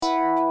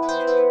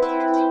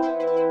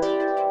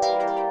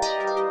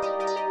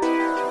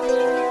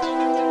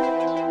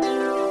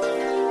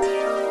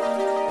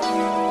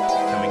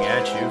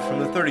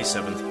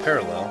37th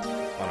parallel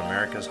on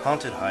America's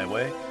haunted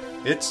highway.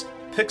 It's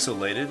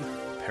Pixelated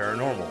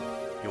Paranormal,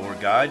 your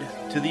guide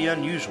to the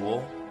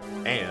unusual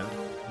and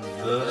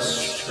the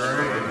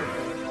strange.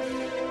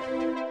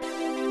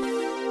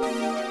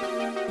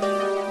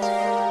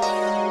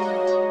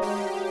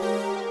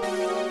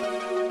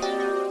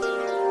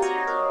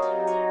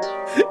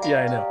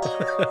 Yeah, I know.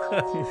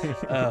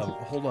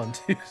 Hold on.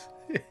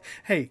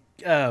 Hey,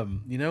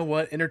 you know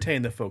what?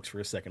 Entertain the folks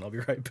for a second. I'll be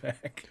right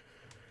back.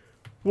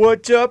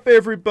 What's up,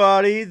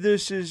 everybody?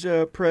 This is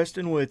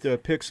Preston with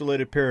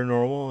Pixelated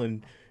Paranormal,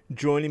 and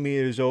joining me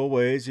as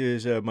always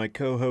is my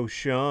co-host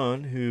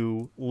Sean,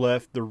 who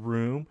left the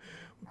room.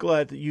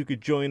 Glad that you could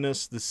join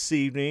us this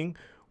evening.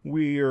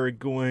 We are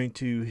going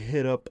to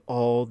hit up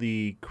all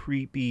the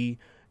creepy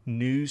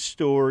news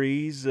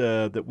stories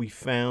that we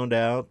found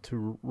out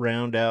to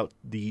round out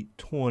the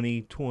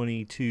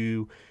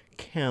 2022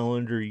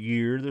 calendar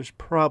year. There's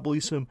probably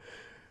some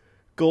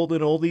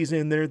golden oldies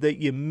in there that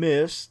you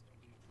missed.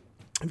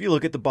 If you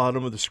look at the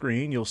bottom of the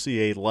screen, you'll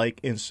see a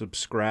like and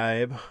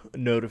subscribe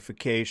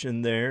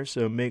notification there.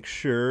 So make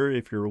sure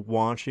if you're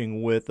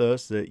watching with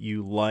us that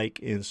you like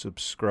and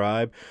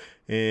subscribe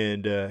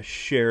and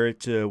share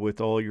it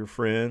with all your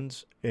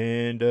friends.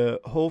 And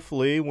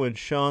hopefully when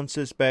Sean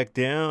sits back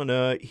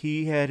down,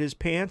 he had his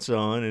pants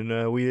on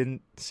and we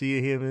didn't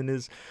see him in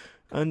his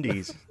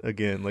undies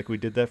again like we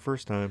did that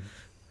first time.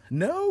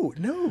 No.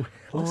 Listen,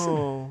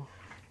 Oh.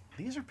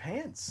 these are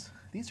pants.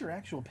 These are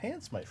actual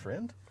pants, my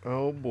friend.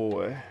 Oh,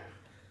 boy.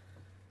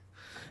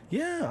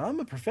 Yeah, I'm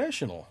a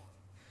professional.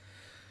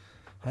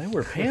 I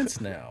wear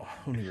pants now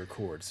when we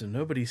record, so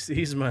nobody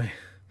sees my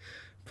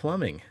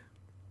plumbing.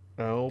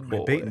 Oh, boy.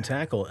 My bait and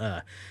tackle.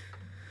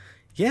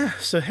 Yeah,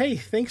 so hey,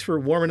 thanks for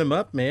warming them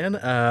up, man.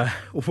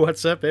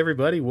 What's up,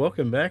 everybody?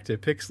 Welcome back to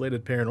Pixelated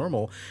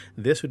Paranormal.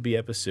 This would be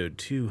episode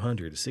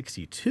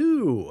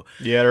 262.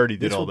 Yeah, I already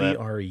did this all that. This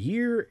will be our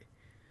year...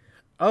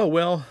 Oh,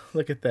 well,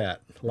 look at that.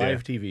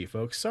 Live TV,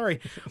 folks. Sorry,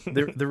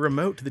 the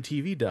remote to the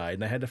TV died,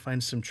 and I had to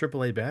find some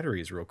AAA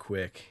batteries real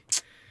quick.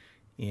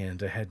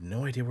 And I had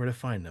no idea where to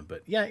find them.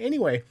 But yeah,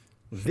 anyway,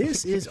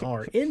 this is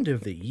our end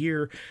of the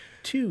year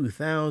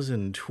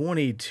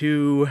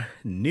 2022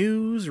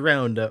 news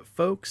roundup,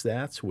 folks.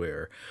 That's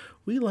where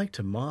we like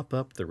to mop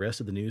up the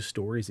rest of the news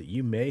stories that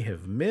you may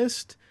have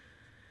missed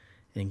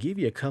and give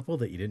you a couple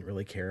that you didn't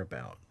really care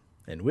about.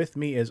 And with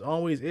me, as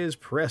always, is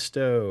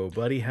Presto.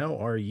 Buddy, how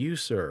are you,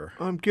 sir?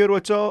 I'm good.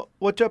 What's up,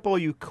 all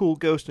you cool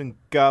ghosts and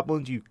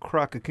goblins, you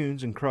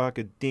crococoons and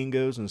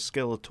crocodingos and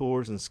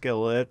skeletors and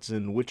skelettes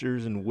and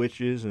witchers and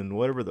witches and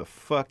whatever the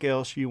fuck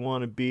else you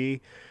want to be.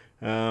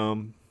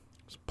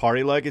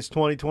 Party like it's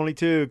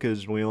 2022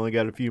 because we only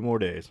got a few more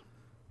days.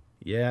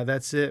 Yeah,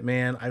 that's it,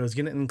 man. I was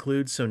going to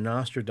include some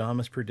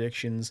Nostradamus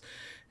predictions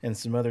and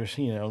some other,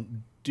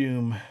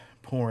 doom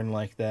porn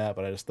like that,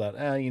 but I just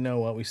thought, you know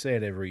what? We say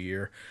it every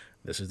year.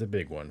 This is the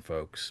big one,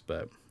 folks.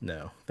 But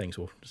no, things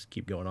will just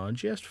keep going on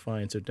just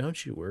fine, so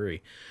don't you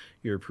worry.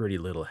 You're pretty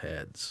little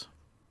heads.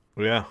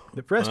 Yeah.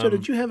 But Presto,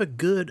 did you have a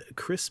good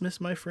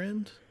Christmas, my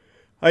friend?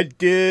 I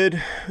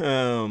did.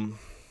 The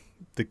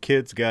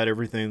kids got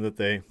everything that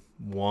they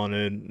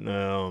wanted.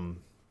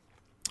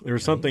 There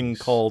was something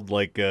called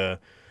like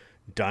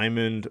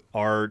Diamond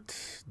Art,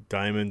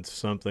 Diamond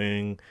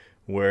something,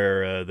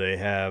 where they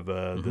have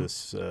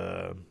this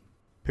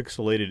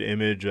pixelated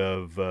image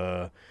of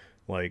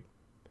like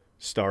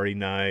Starry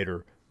Night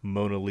or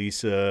Mona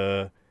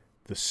Lisa,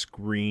 The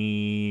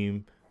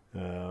Scream,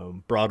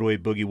 Broadway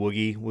Boogie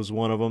Woogie was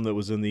one of them that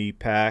was in the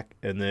pack.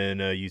 And then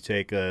you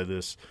take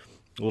this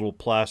little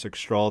plastic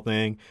straw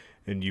thing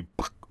and you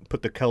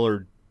put the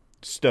colored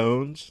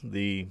stones,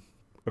 the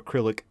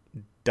acrylic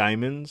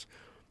diamonds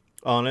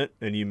on it,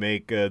 and you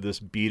make this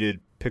beaded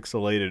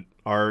pixelated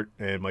art.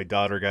 And my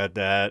daughter got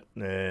that,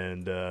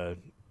 and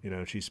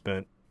she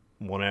spent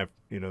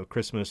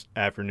Christmas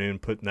afternoon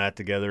putting that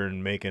together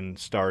and making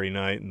Starry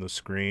Night and The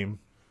Scream.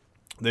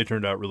 They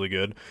turned out really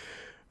good.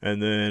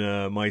 And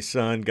then my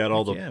son got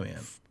all the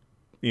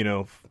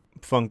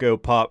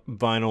Funko Pop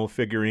vinyl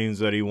figurines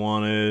that he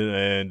wanted,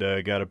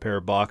 and got a pair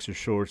of boxer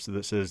shorts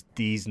that says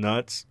 "D's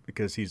nuts"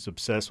 because he's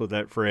obsessed with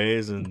that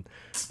phrase. And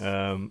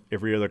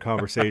every other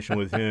conversation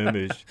with him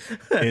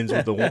ends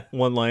with the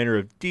one-liner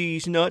of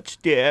 "D's nuts,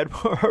 Dad."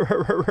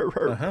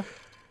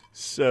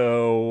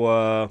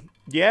 So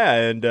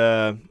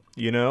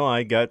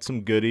I got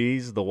some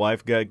goodies. The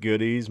wife got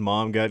goodies.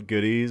 Mom got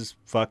goodies.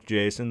 Fuck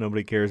Jason.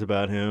 Nobody cares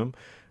about him.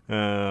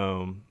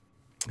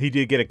 He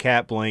did get a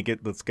cat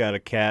blanket that's got a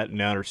cat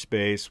in outer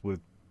space with,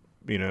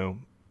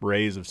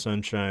 rays of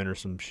sunshine or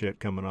some shit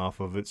coming off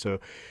of it. So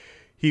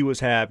he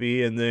was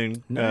happy. And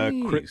then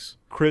nice.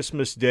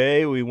 Christmas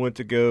Day, we went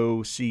to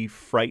go see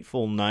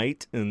Frightful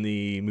Night in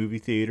the movie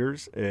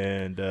theaters.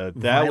 And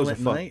that was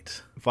a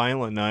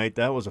Violent Night.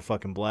 That was a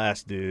fucking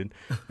blast, dude.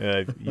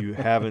 If you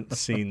haven't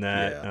seen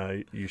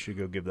that, you should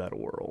go give that a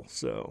whirl.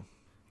 So,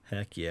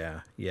 heck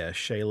yeah. Yeah,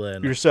 Shayla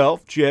and...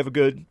 Yourself, did you have a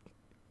good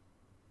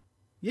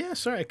Yeah,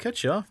 sorry, I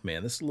cut you off,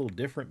 man. This is a little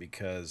different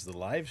because the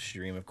live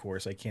stream, of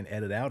course, I can't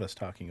edit out us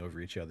talking over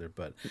each other.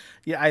 But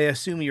yeah, I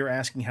assume you're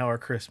asking how our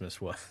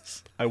Christmas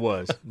was. I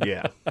was,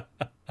 yeah.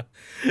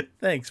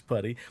 Thanks,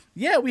 buddy.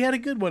 Yeah, we had a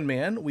good one,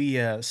 man. We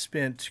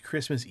spent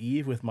Christmas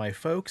Eve with my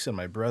folks and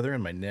my brother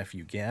and my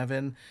nephew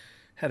Gavin.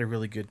 Had a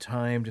really good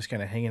time, just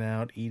kind of hanging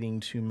out, eating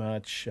too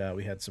much.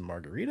 We had some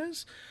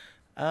margaritas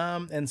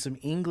and some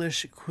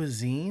English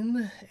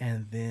cuisine.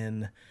 And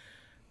then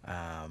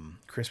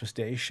Christmas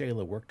Day,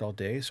 Shayla worked all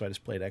day, so I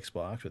just played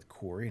Xbox with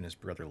Corey and his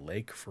brother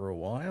Lake for a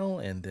while.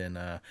 And then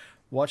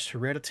watched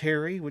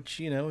Hereditary, which,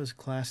 you know, is a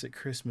classic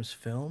Christmas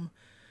film.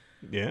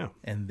 Yeah.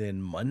 And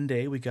then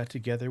Monday we got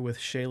together with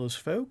Shayla's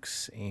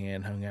folks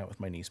and hung out with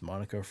my niece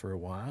Monica for a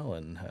while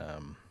and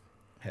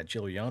had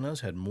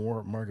Chilianos, had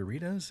more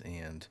margaritas,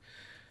 and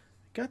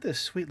got this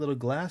sweet little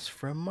glass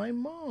from my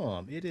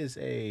mom. It is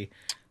a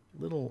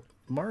little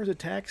Mars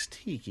Attacks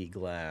Tiki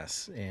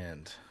glass,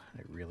 and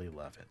I really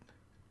love it.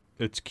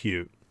 It's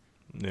cute.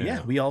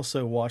 Yeah, we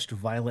also watched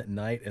Violent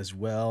Night as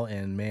well,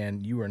 and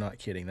man, you are not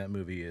kidding. That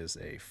movie is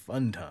a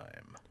fun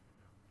time.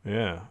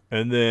 Yeah.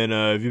 And then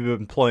have you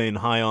been playing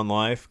High on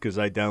Life? Because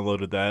I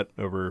downloaded that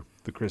over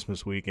the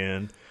Christmas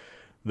weekend.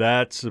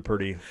 That's a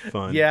pretty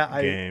fun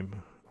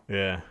game.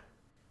 Yeah.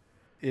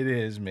 It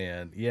is,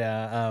 man.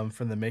 Yeah,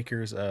 from the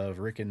makers of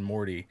Rick and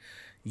Morty.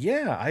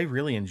 Yeah, I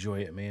really enjoy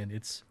it, man.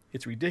 It's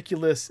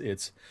ridiculous.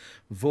 It's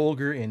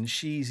vulgar and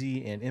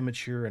cheesy and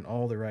immature and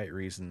all the right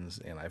reasons.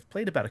 And I've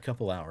played about a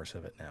couple hours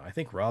of it now. I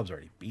think Rob's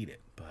already beat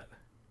it, but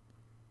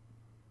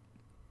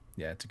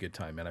yeah, it's a good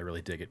time, man. I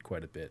really dig it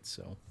quite a bit,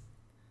 so...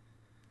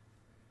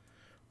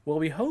 Well,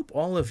 we hope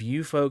all of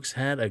you folks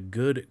had a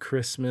good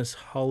Christmas,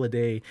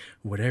 holiday,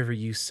 whatever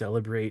you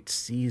celebrate,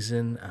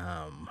 season.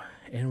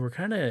 And we're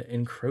kind of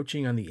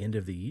encroaching on the end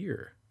of the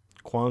year.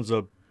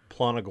 Kwanzaa,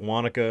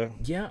 Planagwanica.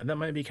 Yeah, that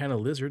might be kind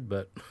of lizard,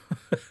 but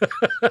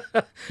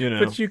you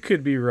know. But you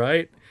could be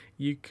right.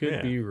 You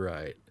could be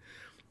right.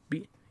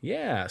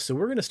 Yeah, so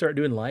we're going to start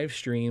doing live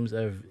streams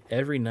of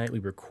every night we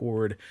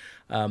record.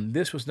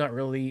 This was not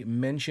really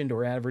mentioned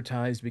or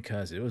advertised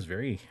because it was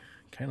very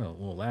kind of a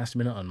little last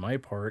minute on my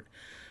part,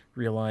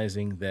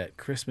 realizing that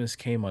Christmas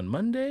came on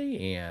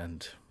Monday,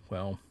 and,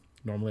 well,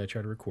 normally I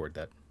try to record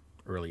that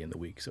early in the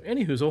week. So,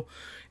 anyhoozle,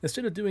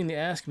 instead of doing the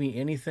Ask Me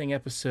Anything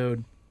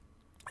episode,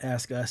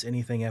 Ask Us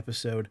Anything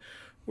episode,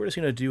 we're just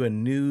going to do a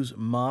news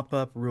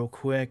mop-up real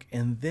quick,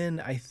 and then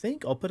I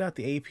think I'll put out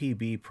the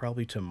APB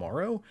probably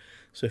tomorrow.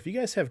 So if you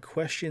guys have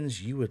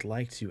questions you would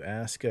like to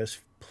ask us,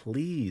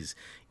 please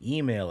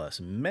email us,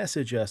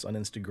 message us on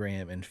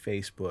Instagram and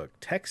Facebook,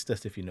 text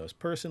us if you know us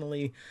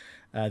personally.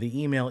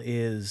 The email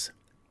is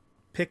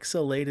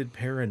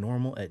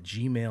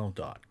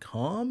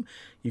pixelatedparanormal@gmail.com.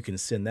 You can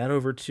send that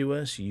over to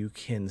us. You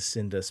can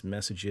send us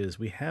messages.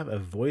 We have a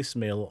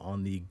voicemail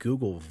on the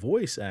Google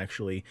Voice,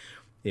 actually,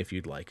 if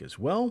you'd like as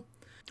well.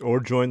 Or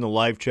join the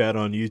live chat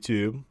on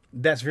YouTube.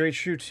 That's very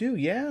true, too.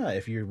 Yeah,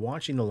 if you're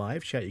watching the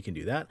live chat, you can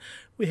do that.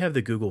 We have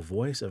the Google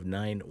Voice of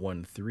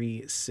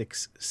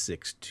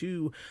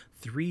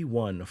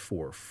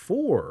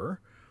 913-662-3144,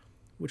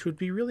 which would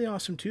be really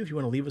awesome, too. If you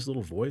want to leave us a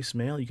little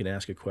voicemail, you can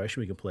ask a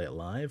question. We can play it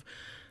live.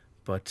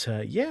 But,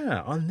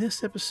 yeah, on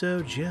this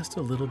episode, just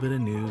a little bit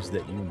of news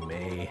that you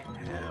may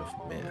have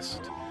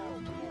missed.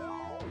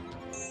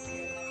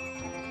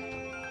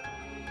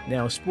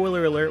 Now,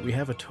 spoiler alert, we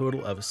have a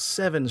total of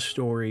 7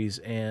 stories,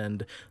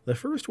 and the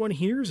first one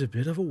here is a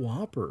bit of a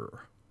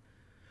whopper.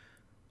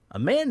 A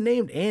man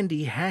named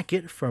Andy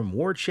Hackett from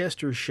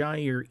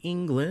Worcestershire,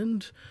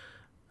 England,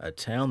 a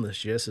town that's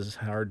just as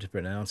hard to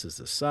pronounce as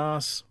the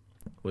sauce,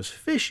 was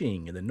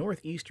fishing in the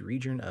northeast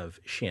region of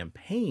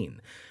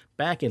Champagne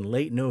back in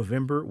late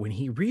November when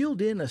he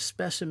reeled in a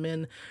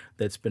specimen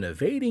that's been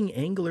evading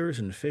anglers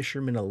and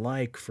fishermen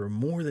alike for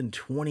more than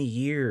 20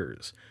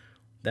 years.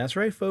 That's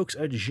right, folks,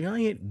 a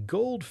giant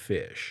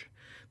goldfish.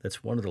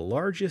 That's one of the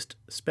largest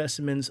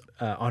specimens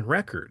on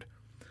record.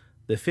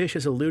 The fish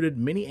has eluded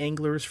many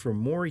anglers for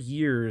more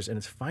years and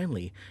has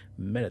finally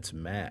met its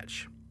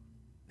match.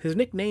 His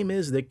nickname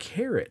is the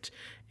Carrot,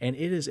 and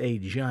it is a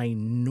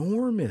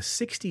ginormous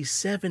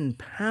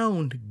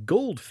 67-pound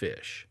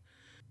goldfish.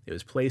 It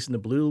was placed in the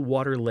blue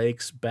water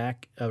lakes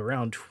back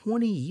around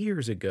 20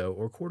 years ago,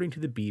 according to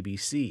the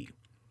BBC.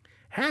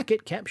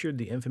 Hackett captured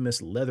the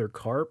infamous leather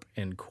carp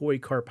and koi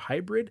carp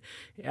hybrid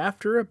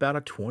after about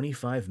a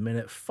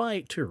 25-minute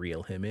fight to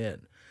reel him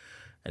in.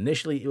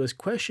 Initially, it was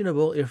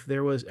questionable if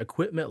there was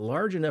equipment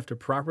large enough to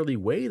properly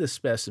weigh the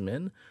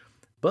specimen,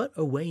 but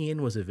a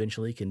weigh-in was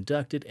eventually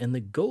conducted and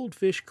the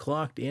goldfish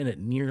clocked in at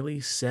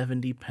nearly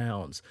 70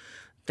 pounds.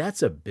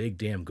 That's a big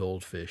damn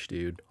goldfish,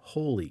 dude.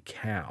 Holy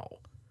cow.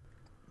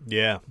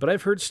 Yeah. But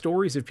I've heard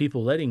stories of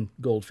people letting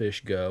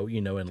goldfish go,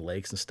 in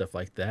lakes and stuff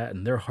like that,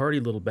 and they're hardy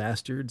little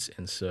bastards,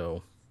 and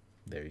so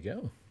There you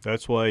go.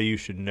 That's why you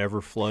should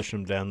never flush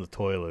them down the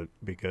toilet,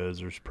 because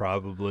there's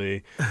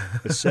probably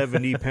a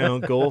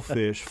 70-pound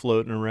goldfish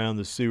floating around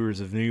the sewers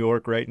of New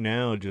York right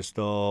now, just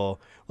all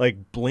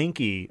like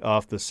Blinky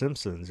off The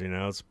Simpsons. You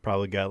know, it's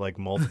probably got like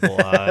multiple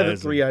eyes. The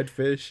three-eyed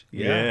fish.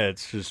 Yeah,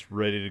 it's just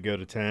ready to go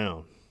to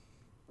town.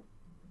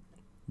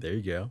 There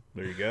you go.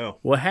 There you go.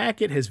 Well,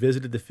 Hackett has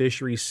visited the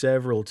fishery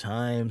several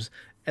times,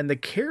 and the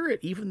carrot,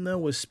 even though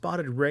was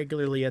spotted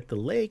regularly at the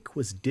lake,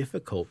 was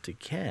difficult to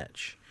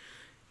catch.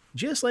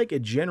 Just like a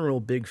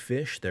general big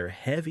fish, they're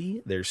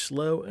heavy, they're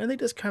slow, and they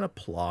just kind of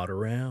plod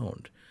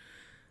around.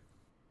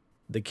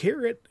 The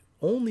carrot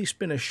only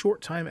spent a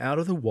short time out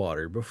of the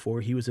water before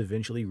he was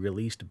eventually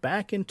released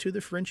back into the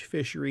French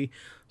fishery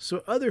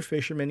so other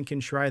fishermen can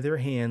try their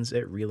hands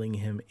at reeling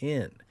him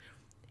in.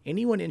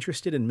 Anyone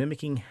interested in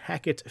mimicking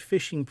Hackett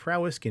fishing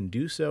prowess can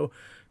do so,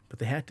 but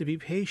they have to be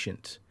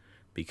patient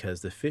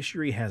because the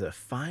fishery has a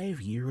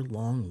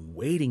 5-year-long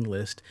waiting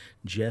list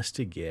just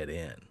to get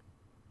in.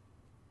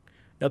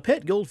 Now,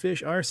 pet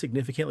goldfish are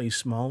significantly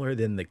smaller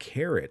than the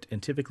carrot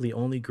and typically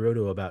only grow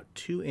to about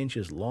 2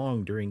 inches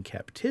long during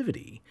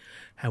captivity.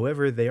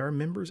 However, they are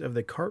members of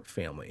the carp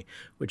family,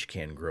 which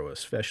can grow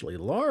especially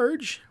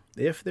large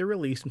if they're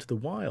released into the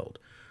wild.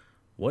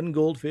 One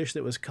goldfish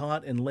that was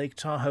caught in Lake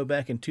Tahoe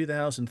back in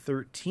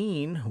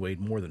 2013 weighed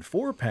more than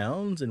 4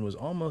 pounds and was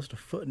almost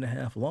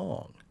 1.5 feet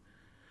long.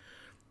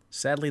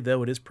 Sadly,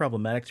 though, it is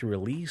problematic to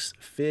release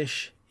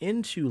fish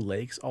into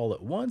lakes all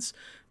at once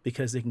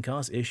because they can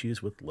cause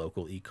issues with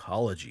local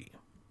ecology.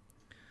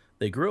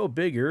 They grow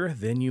bigger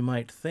than you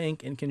might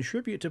think and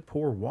contribute to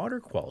poor water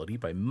quality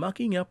by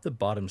mucking up the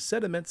bottom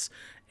sediments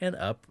and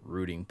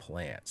uprooting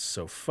plants.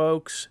 So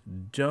folks,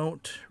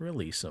 don't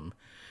release them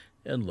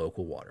in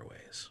local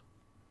waterways.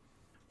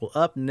 Well,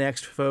 up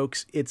next,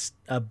 folks, it's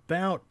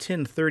about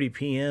 10:30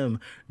 p.m.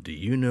 Do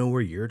you know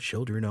where your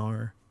children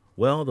are?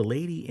 Well, the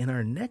lady in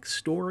our next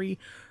story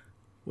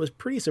was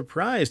pretty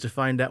surprised to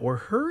find out where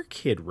her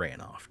kid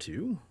ran off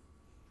to.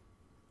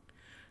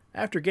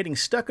 After getting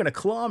stuck in a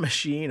claw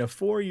machine, a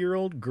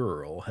 4-year-old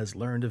girl has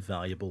learned a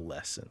valuable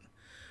lesson.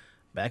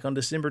 Back on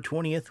December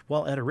 20th,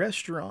 while at a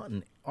restaurant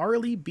in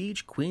Arley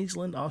Beach,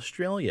 Queensland,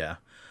 Australia,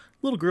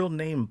 a little girl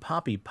named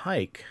Poppy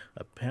Pike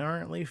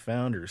apparently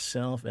found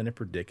herself in a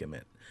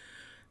predicament.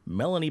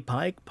 Melanie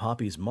Pike,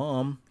 Poppy's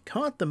mom,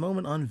 caught the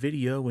moment on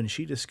video when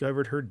she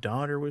discovered her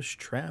daughter was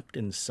trapped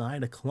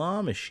inside a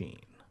claw machine.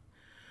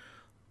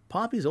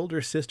 Poppy's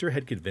older sister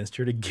had convinced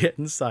her to get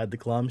inside the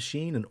claw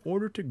machine in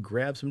order to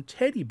grab some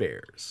teddy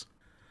bears.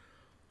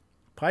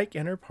 Pike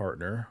and her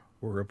partner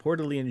were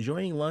reportedly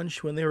enjoying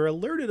lunch when they were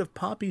alerted of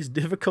Poppy's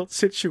difficult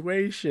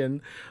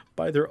situation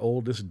by their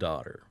oldest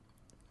daughter.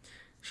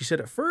 She said,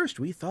 "At first,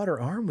 we thought her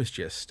arm was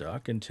just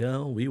stuck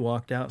until we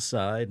walked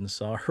outside and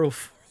saw her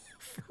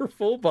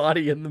full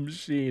body in the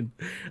machine."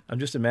 I'm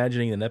just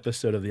imagining an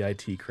episode of the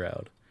IT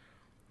Crowd.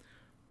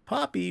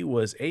 Poppy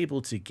was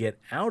able to get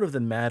out of the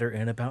matter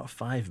in about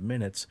 5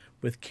 minutes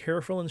with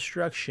careful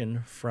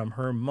instruction from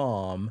her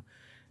mom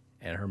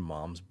and her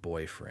mom's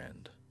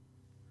boyfriend.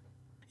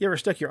 You ever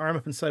stuck your arm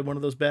up inside one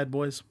of those bad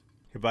boys?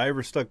 Have I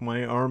ever stuck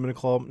my arm in a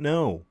claw?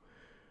 No.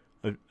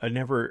 I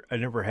never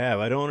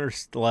have. I don't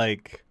understand,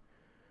 like,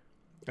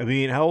 I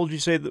mean, how old did you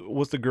say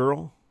was the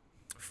girl?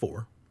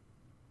 4.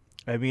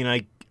 I mean,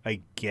 I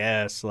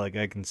guess, like,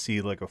 I can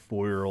see, like, a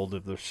 4-year-old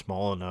if they're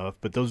small enough,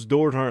 but those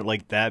doors aren't,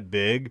 like, that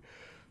big,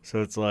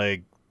 so it's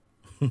like,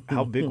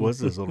 how big was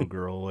this little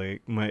girl?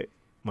 Like, my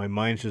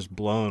mind's just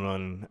blown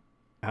on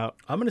how...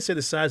 I'm going to say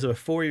the size of a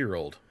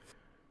 4-year-old.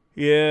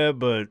 Yeah,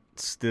 but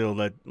still,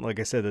 that,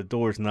 like I said, the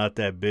door's not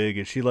that big.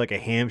 Is she like a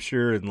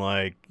hamster and,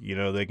 like, you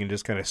know, they can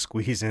just kind of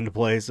squeeze into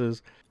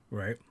places?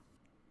 Right.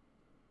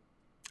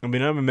 I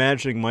mean, I'm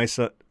imagining my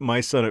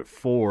son at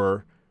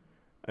 4,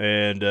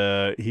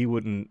 and he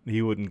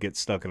wouldn't get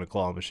stuck in a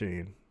claw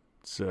machine.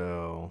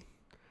 So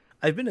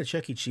I've been to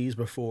Chuck E. Cheese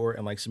before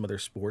and like some other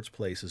sports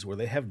places where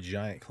they have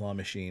giant claw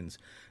machines,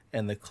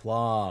 and the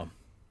claw,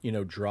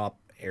 drop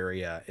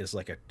area is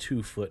like a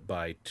 2-foot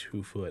by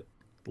 2-foot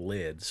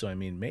lid. So I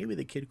mean, maybe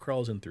the kid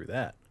crawls in through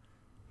that.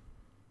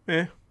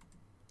 Yeah,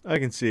 I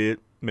can see it.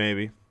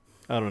 Maybe.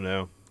 I don't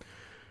know.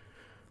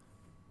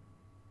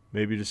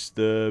 Maybe just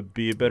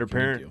be a better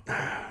parent.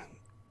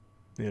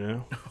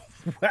 Wow.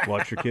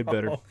 Watch your kid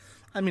better.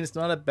 I mean, it's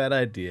not a bad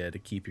idea to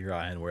keep your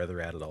eye on where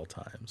they're at all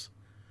times.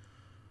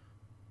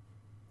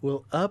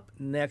 Well, up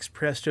next,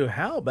 presto,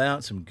 how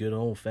about some good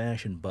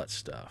old-fashioned butt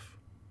stuff?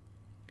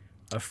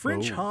 A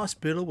French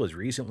hospital was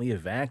recently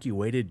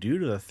evacuated due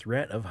to the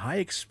threat of high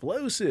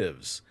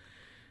explosives.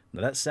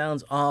 Now, that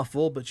sounds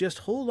awful, but just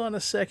hold on a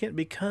second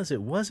because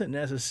it wasn't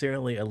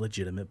necessarily a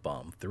legitimate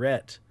bomb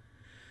threat.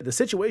 The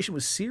situation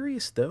was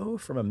serious, though,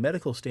 from a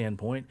medical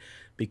standpoint,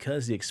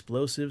 because the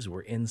explosives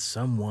were in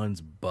someone's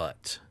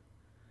butt.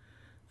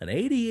 An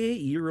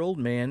 88-year-old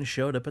man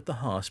showed up at the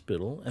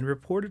hospital and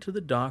reported to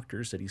the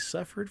doctors that he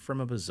suffered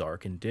from a bizarre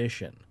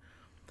condition.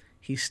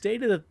 He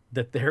stated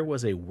that there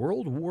was a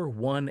World War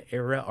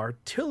I-era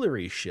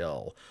artillery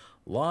shell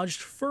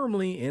lodged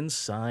firmly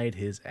inside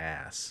his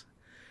ass.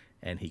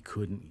 and he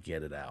couldn't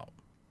get it out.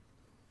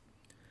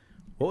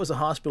 What was a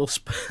hospital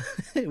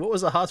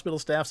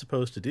staff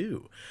supposed to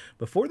do?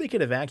 Before they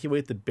could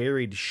evacuate the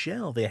buried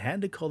shell, they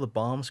had to call the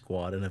bomb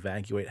squad and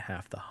evacuate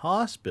half the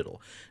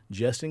hospital,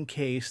 just in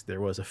case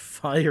there was a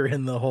fire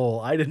in the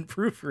hole. I didn't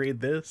proofread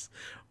this.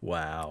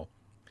 Wow.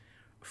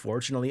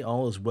 Fortunately,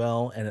 all is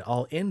well, and it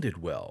all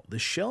ended well. The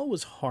shell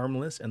was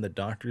harmless, and the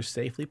doctors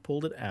safely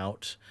pulled it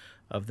out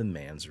of the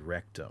man's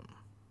rectum.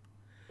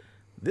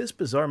 This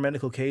bizarre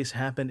medical case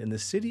happened in the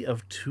city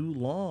of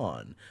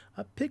Toulon,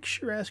 a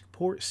picturesque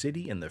port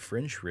city in the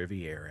French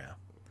Riviera.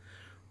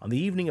 On the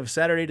evening of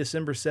Saturday,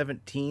 December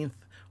 17th,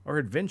 our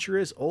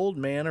adventurous old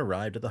man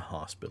arrived at the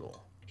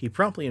hospital. He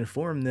promptly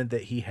informed them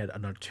that he had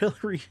an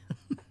artillery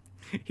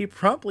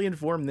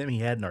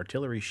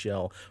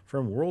shell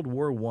from World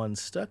War I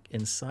stuck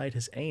inside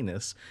his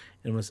anus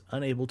and was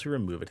unable to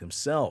remove it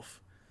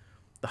himself.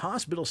 The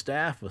hospital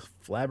staff was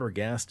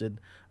flabbergasted.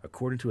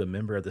 According to a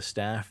member of the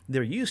staff,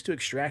 they're used to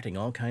extracting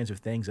all kinds of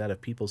things out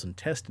of people's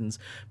intestines,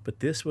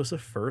 but this was the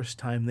first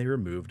time they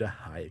removed a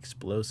high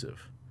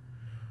explosive.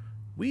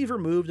 We've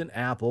removed an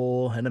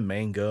apple and a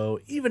mango,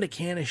 even a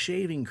can of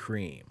shaving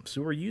cream,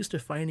 so we're used to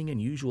finding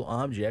unusual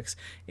objects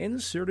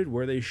inserted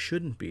where they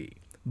shouldn't be.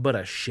 But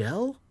a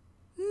shell?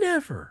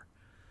 Never!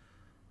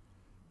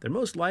 There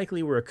most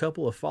likely were a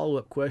couple of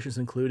follow-up questions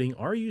including,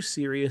 are you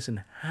serious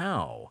and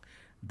how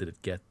did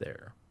it get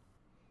there?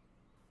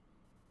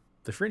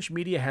 The French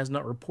media has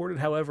not reported,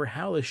 however,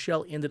 how the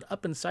shell ended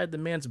up inside the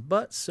man's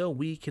butt, so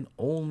we can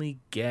only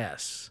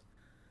guess.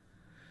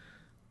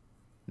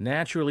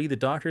 Naturally, the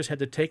doctors had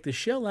to take the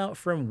shell out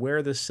from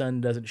where the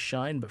sun doesn't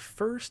shine, but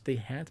first they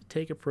had to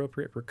take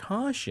appropriate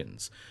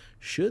precautions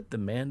should the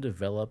man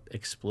develop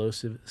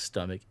explosive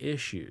stomach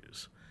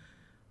issues.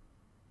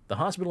 The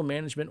hospital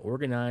management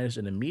organized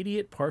an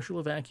immediate partial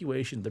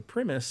evacuation of the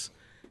premise.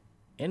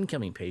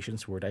 Incoming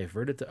patients were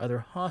diverted to other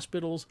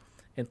hospitals,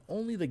 and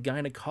only the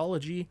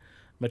gynecology,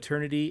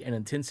 maternity, and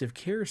intensive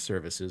care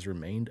services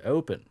remained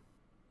open.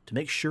 To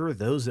make sure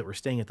those that were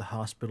staying at the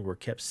hospital were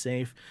kept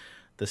safe,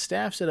 the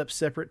staff set up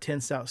separate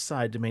tents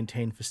outside to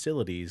maintain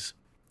facilities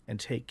and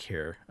take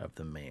care of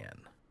the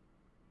man.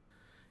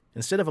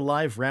 Instead of a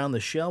live round, the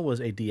shell was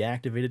a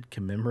deactivated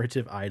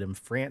commemorative item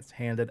France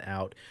handed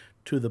out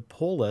to the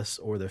Police,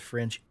 or the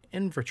French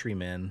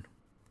infantrymen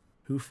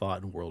who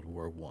fought in World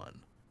War I.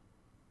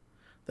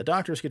 The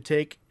doctors could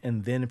take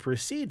and then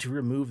proceed to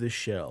remove the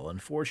shell.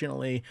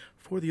 Unfortunately,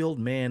 for the old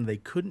man, they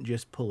couldn't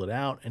just pull it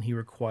out, and he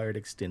required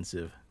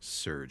extensive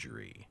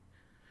surgery.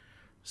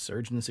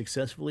 Surgeons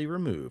successfully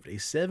removed a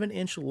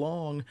 7-inch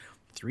long,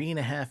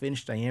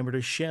 3.5-inch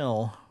diameter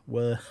shell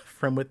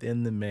from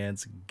within the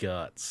man's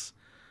guts.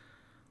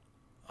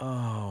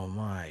 Oh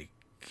my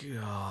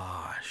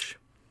gosh.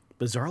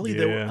 Bizarrely,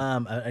 though,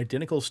 an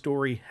identical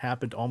story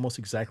happened almost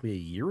exactly a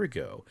year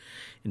ago.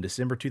 In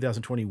December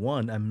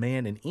 2021, a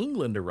man in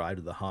England arrived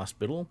at the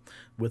hospital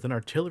with an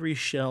artillery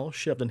shell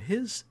shoved in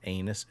his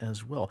anus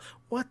as well.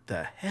 What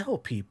the hell,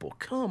 people?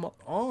 Come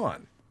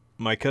on.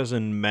 My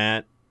cousin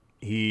Matt,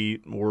 he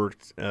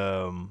worked at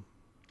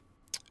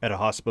a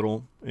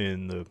hospital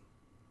in the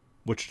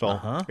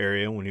Wichita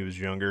area when he was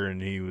younger,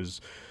 and he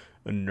was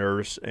a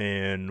nurse.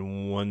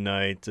 And one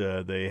night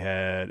they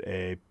had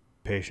a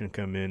patient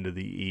come into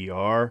the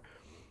ER,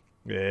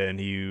 and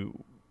he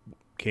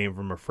came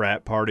from a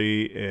frat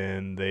party,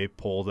 and they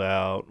pulled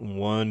out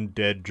one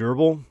dead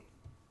gerbil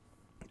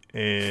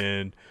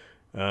and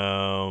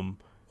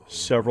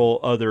several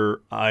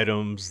other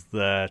items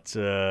that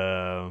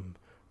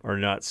are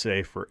not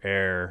safe for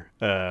air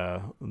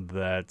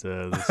that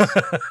this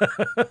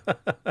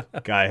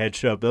guy had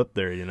shoved up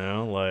there,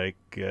 like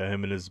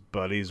him and his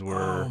buddies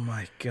were Oh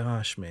my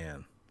gosh,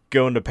 man.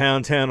 going to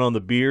Pound Town on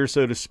the beer,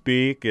 so to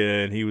speak,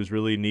 and he was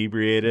really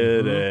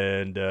inebriated,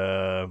 and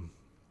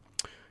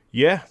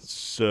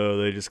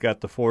so they just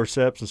got the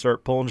forceps and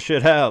start pulling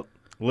shit out,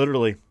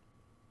 literally.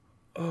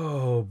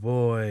 Oh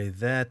boy,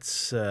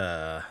 that's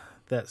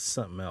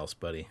something else,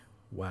 buddy.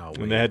 Wow.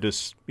 And they had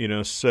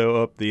to,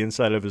 sew up the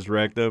inside of his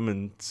rectum,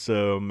 and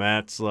so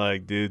Matt's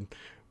like, dude,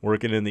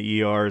 working in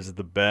the ER is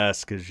the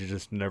best because you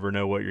just never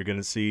know what you're going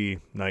to see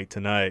night to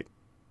night,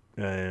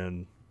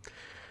 and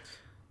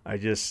I'm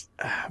just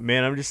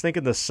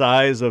thinking the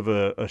size of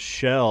a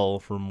shell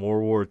from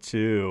World War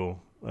II.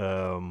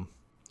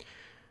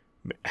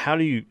 How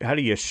do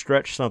you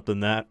stretch something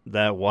that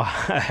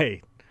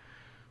wide?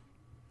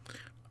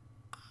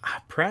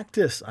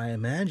 Practice, I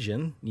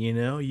imagine.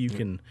 You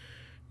can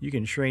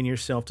train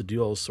yourself to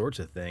do all sorts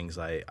of things,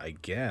 I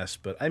guess.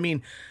 But I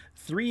mean,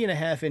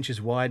 3.5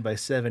 inches wide by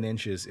 7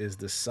 inches is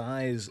the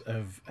size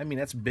of. I mean,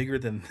 that's bigger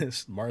than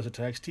this Mars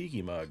Attacks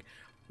Tiki mug,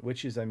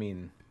 which is, a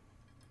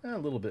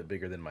little bit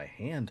bigger than my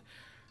hand.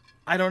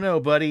 I don't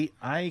know, buddy.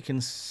 I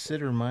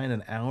consider mine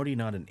an outie,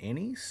 not an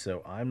innie,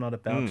 so I'm not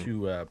about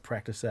to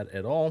practice that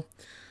at all.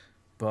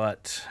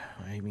 But,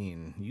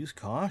 use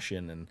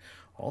caution. And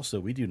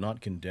also, we do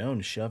not condone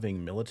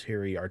shoving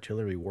military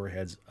artillery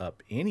warheads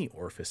up any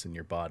orifice in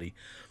your body.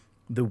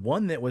 The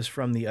one that was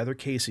from the other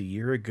case a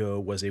year ago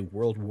was a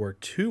World War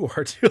II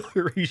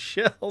artillery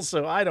shell,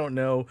 so I don't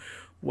know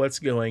what's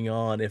going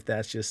on, if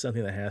that's just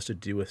something that has to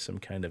do with some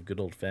kind of good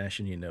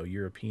old-fashioned,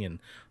 European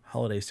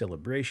holiday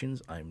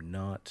celebrations. I'm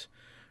not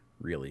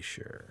really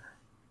sure.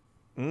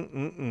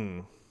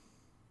 Well,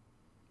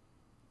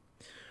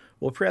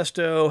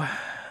 presto,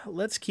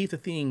 let's keep the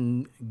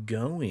theme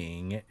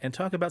going and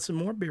talk about some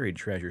more buried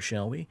treasure,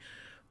 shall we?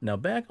 Now,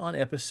 back on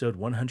episode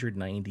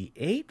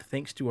 198,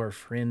 thanks to our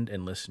friend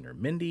and listener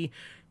Mindy,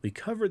 we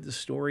covered the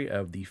story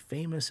of the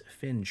famous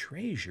Finn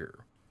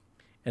Treasure.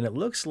 And it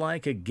looks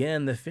like,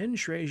 again, the Finn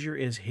Treasure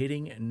is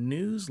hitting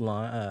news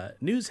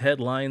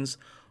headlines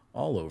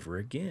all over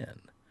again.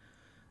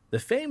 The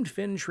famed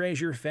Finn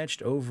Treasure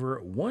fetched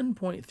over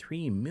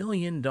 $1.3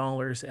 million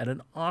at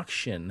an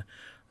auction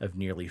of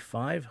nearly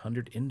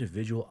 500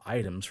 individual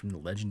items from the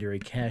legendary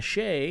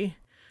cache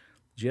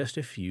just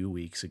a few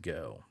weeks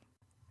ago.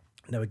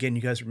 Now, again,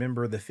 you guys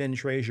remember the Finn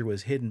Treasure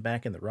was hidden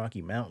back in the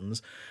Rocky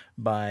Mountains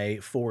by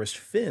Forrest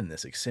Finn,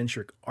 this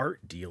eccentric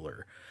art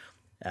dealer,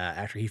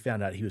 after he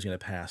found out he was going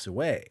to pass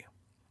away.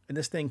 And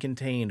this thing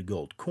contained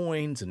gold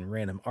coins and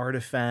random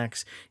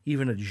artifacts,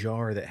 even a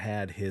jar that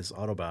had his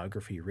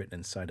autobiography written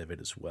inside of it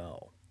as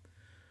well.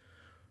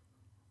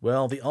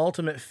 Well, the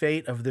ultimate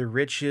fate of the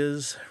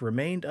riches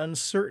remained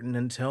uncertain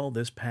until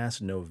this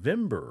past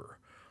November,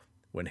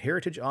 when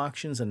Heritage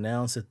Auctions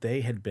announced that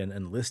they had been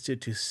enlisted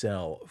to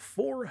sell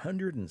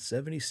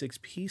 476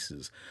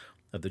 pieces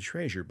of the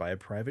treasure by a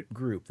private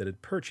group that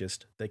had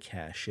purchased the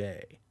cache.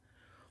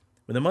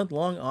 When the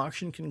month-long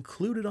auction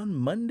concluded on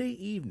Monday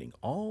evening,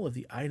 all of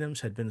the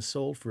items had been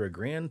sold for a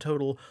grand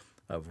total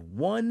of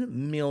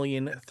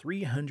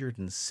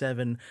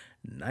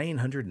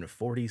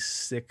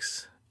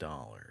 $1,307,946.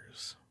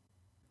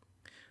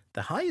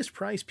 The highest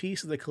priced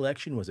piece of the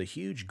collection was a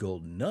huge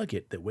gold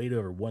nugget that weighed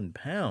over 1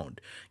 pound,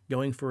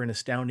 going for an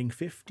astounding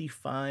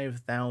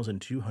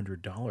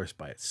 $55,200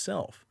 by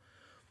itself.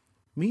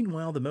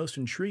 Meanwhile, the most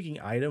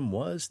intriguing item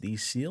was the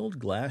sealed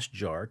glass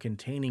jar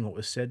containing what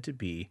was said to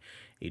be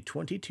a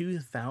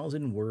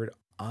 22,000-word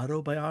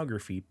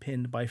autobiography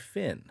penned by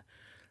Finn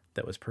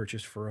that was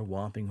purchased for a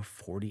whopping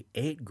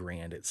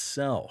 $48,000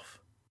 itself.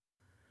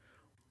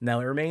 Now,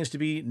 it remains to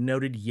be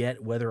noted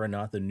yet whether or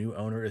not the new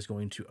owner is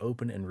going to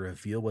open and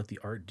reveal what the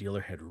art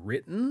dealer had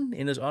written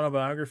in his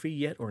autobiography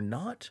yet or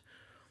not.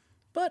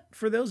 But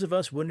for those of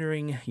us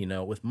wondering,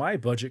 with my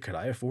budget, could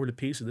I afford a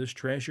piece of this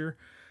treasure?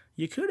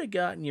 You could have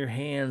gotten your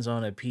hands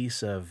on a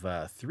piece of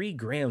 3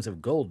 grams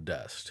of gold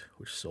dust,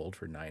 which sold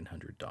for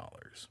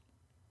 $900.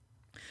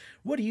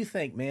 What do you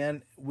think,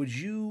 man? Would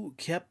you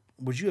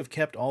have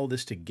kept all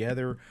this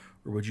together,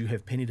 or would you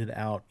have pennied it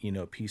out,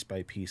 piece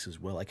by piece as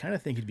well? I kind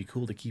of think it'd be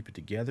cool to keep it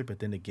together, but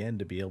then again,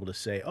 to be able to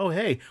say, oh,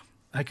 hey,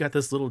 I got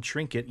this little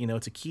trinket,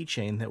 it's a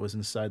keychain that was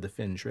inside the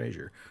Finn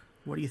Treasure.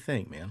 What do you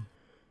think, man?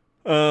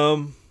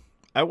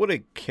 I would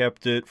have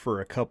kept it for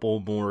a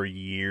couple more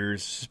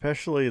years,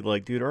 especially,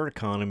 dude, our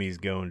economy's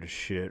going to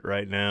shit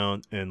right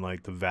now, and,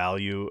 the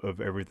value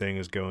of everything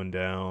is going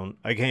down.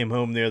 I came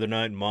home the other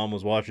night, and Mom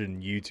was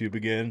watching YouTube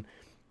again,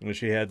 and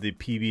she had the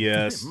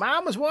PBS.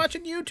 Mom was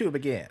watching YouTube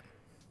again.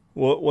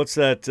 What's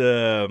that?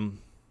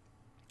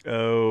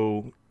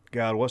 Oh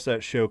God, what's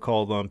that show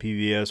called on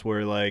PBS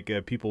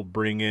where people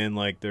bring in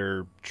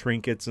their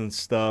trinkets and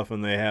stuff,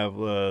 and they have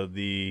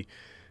the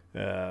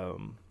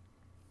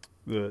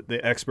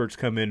experts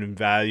come in and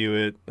value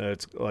it.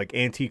 It's like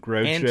Antique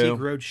Roadshow. Antique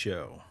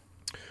Roadshow.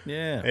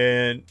 Yeah.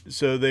 And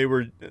so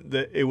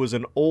it was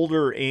an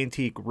older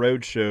Antique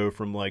Roadshow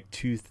from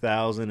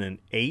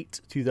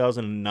 2008,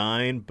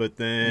 2009, but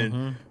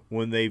then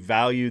when they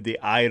valued the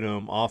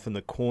item off in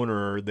the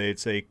corner, they'd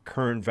say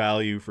current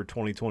value for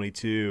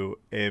 2022,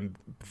 and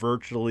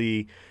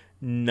virtually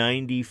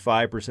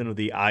 95% of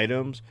the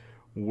items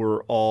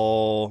were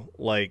all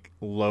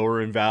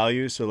lower in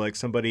value. So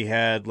somebody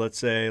had, let's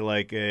say,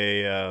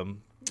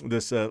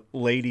 this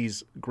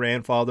lady's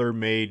grandfather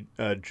made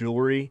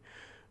jewelry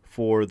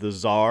for the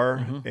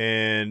Tsar,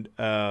 and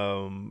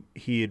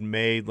he had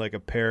made a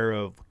pair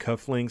of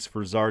cufflinks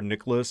for Tsar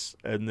Nicholas,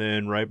 and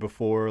then right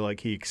before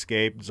he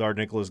escaped, Tsar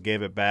Nicholas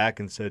gave it back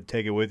and said,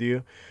 take it with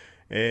you.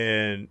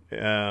 And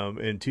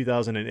in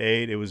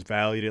 2008 it was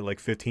valued at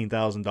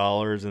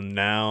 $15,000, and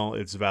now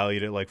it's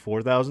valued at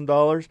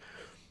 $4,000.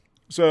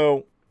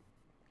 So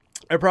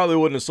I probably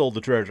wouldn't have sold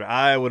the treasure.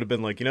 I would have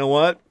been you know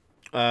what,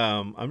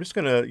 I'm just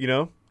gonna,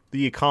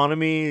 the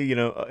economy,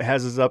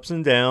 has its ups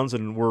and downs,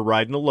 and we're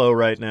riding a low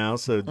right now.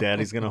 So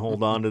Daddy's going to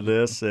hold on to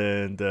this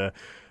and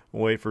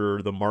wait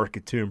for the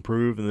market to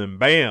improve, and then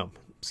bam,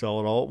 sell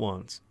it all at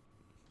once.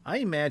 I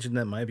imagine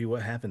that might be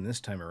what happened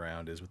this time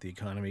around, is with the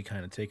economy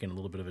kind of taking a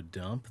little bit of a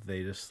dump.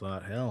 They just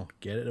thought, hell,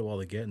 get it while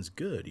the getting's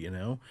good,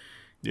 Yeah.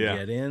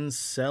 Get in,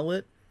 sell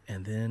it,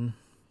 and then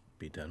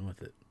be done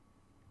with it.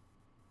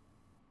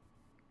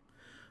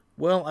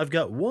 Well, I've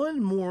got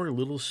one more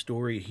little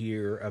story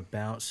here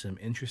about some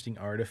interesting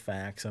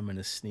artifacts I'm going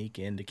to sneak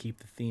in to keep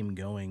the theme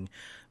going,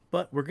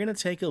 but we're going to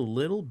take a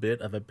little bit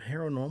of a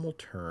paranormal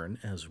turn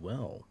as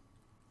well.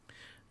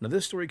 Now,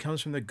 this story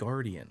comes from The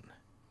Guardian,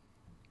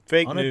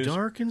 Fake On news. a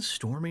dark and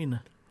stormy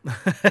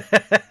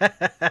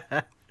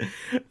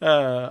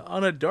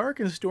on a dark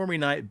and stormy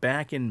night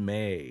back in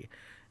May,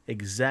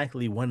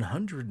 exactly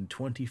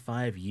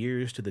 125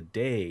 years to the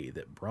day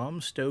that Bram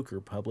Stoker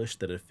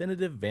published the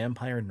definitive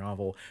vampire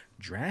novel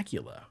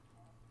Dracula,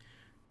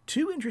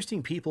 two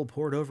interesting people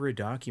pored over a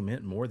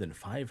document more than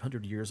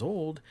 500 years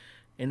old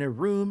in a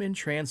room in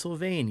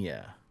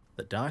Transylvania.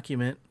 The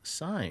document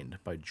signed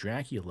by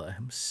Dracula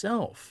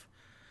himself.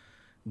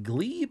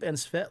 Gleb and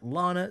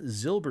Svetlana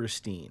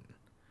Zilberstein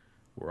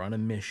were on a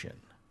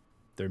mission.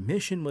 Their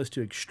mission was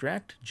to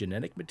extract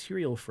genetic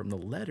material from the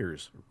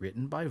letters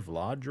written by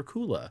Vlad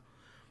Dracula,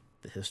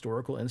 the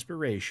historical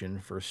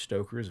inspiration for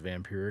Stoker's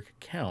vampiric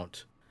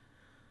account,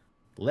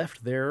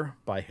 left there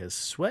by his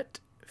sweat,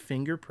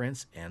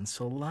 fingerprints, and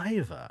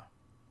saliva.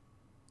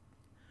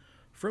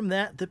 From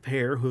that, the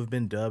pair, who have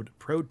been dubbed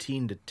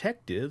protein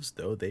detectives,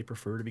 though they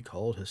prefer to be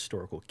called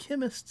historical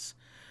chemists,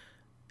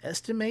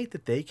 estimate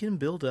that they can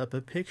build up a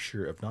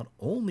picture of not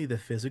only the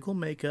physical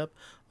makeup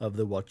of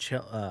the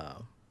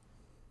Wallachian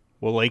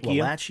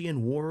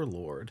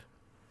warlord.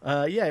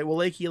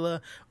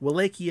 Wallachian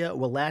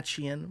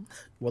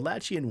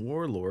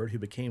warlord who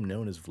became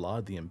known as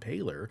Vlad the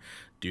Impaler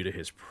due to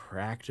his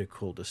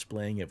practical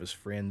displaying of his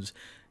friends,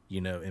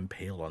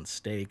 impaled on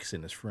stakes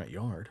in his front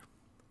yard.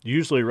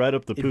 Usually right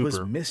up the It was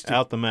pooper,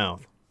 out the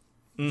mouth.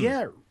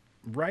 Yeah,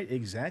 right,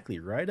 exactly.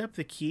 Right up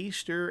the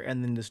keister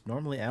and then just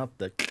normally out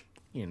the,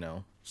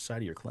 side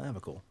of your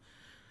clavicle.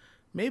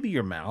 Maybe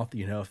your mouth,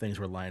 if things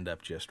were lined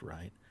up just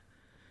right.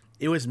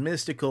 It was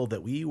mystical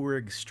that we were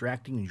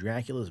extracting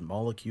Dracula's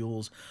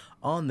molecules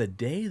on the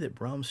day that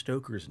Bram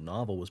Stoker's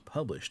novel was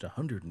published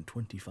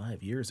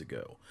 125 years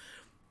ago.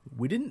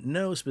 We didn't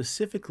know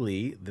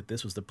specifically that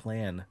this was the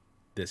plan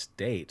this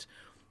date.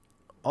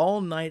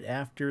 All night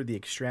after the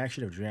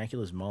extraction of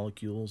Dracula's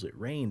molecules, it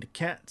rained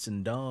cats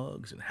and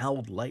dogs and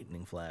howled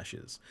lightning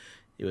flashes.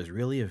 It was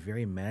really a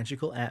very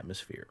magical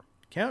atmosphere.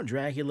 Count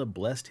Dracula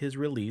blessed his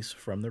release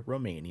from the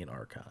Romanian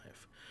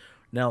archive.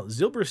 Now,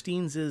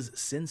 Zilberstein's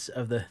sense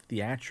of the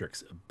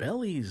theatrics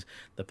bellies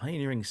the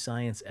pioneering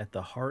science at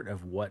the heart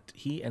of what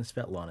he and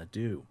Svetlana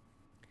do.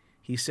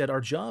 He said, "Our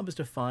job is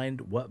to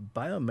find what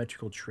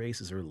biometrical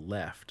traces are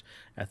left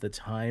at the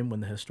time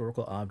when the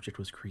historical object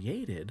was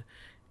created,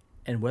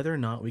 and whether or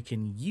not we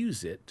can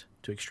use it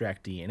to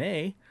extract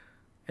DNA,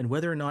 and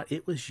whether or not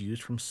it was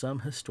used from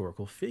some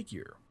historical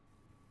figure.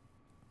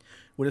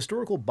 When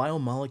historical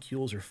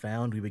biomolecules are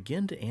found, we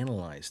begin to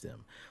analyze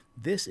them.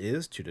 This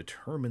is to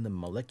determine the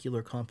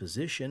molecular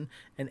composition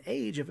and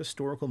age of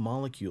historical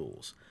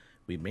molecules.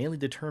 We mainly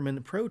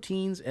determine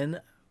proteins and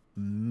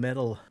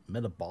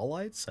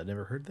metabolites. I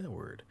never heard that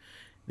word.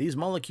 These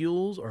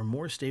molecules are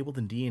more stable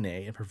than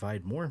DNA and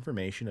provide more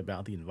information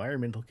about the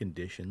environmental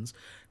conditions,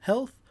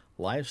 health,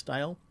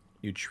 lifestyle,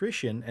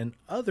 nutrition, and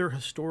other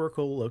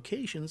historical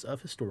locations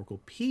of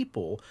historical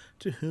people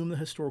to whom the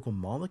historical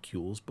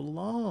molecules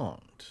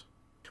belonged.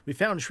 We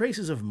found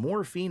traces of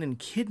morphine and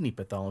kidney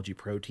pathology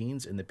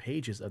proteins in the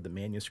pages of the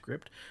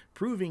manuscript,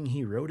 proving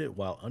he wrote it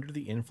while under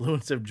the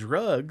influence of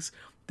drugs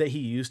that he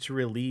used to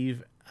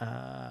relieve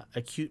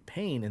acute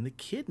pain in the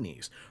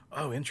kidneys."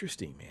 Oh,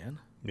 interesting, man.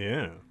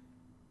 Yeah.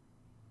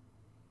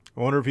 I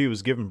wonder if he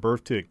was giving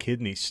birth to a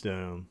kidney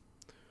stone.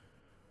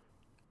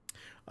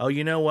 Oh,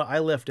 you know what? I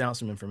left out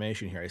some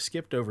information here. I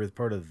skipped over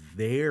part of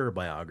their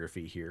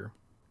biography here.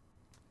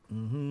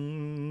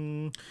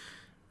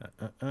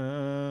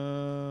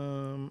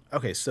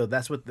 Okay, so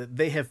that's what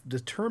they have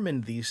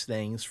determined these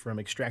things from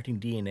extracting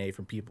DNA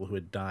from people who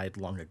had died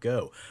long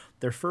ago.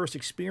 Their first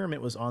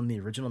experiment was on the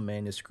original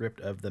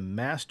manuscript of The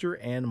Master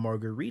and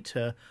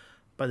Margarita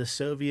by the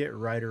Soviet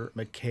writer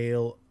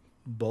Mikhail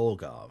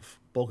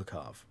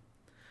Bulgakov.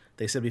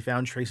 They said, "We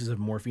found traces of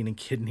morphine and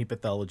kidney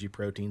pathology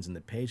proteins in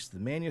the pages of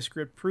the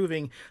manuscript,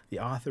 proving the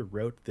author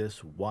wrote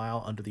this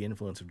while under the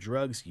influence of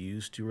drugs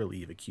used to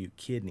relieve acute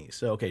kidneys."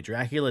 So, okay,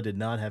 Dracula did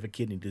not have a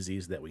kidney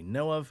disease that we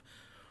know of.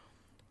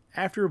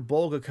 After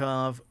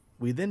Bulgakov,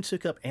 we then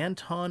took up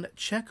Anton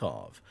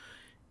Chekhov.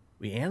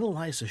 We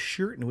analyzed the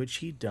shirt in which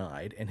he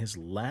died and his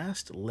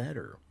last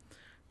letter.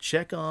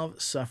 Chekhov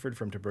suffered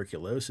from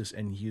tuberculosis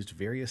and used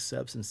various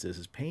substances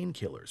as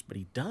painkillers, but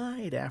he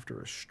died after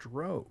a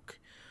stroke.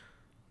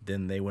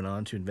 Then they went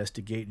on to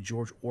investigate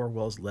George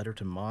Orwell's letter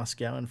to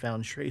Moscow and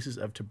found traces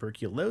of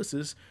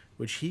tuberculosis,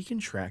 which he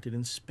contracted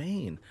in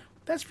Spain.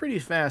 That's pretty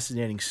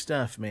fascinating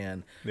stuff,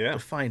 man. Yeah. To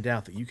find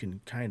out that you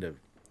can kind of,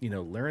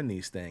 learn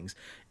these things.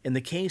 In the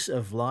case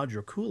of Vlad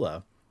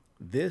Dracula,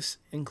 this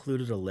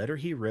included a letter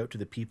he wrote to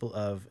the people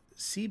of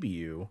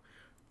Sibiu,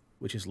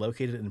 which is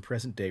located in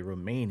present-day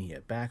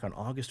Romania, back on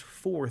August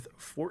 4th,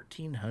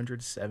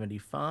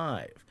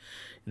 1475,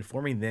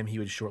 informing them he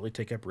would shortly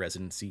take up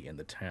residency in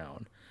the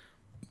town.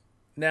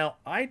 Now,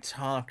 I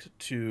talked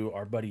to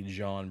our buddy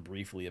John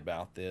briefly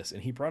about this,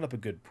 and he brought up a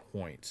good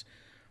point.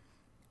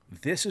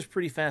 This is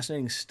pretty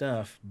fascinating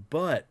stuff,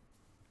 but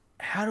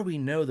how do we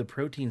know the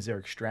proteins they're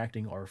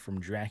extracting are from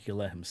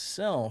Dracula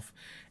himself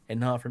and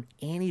not from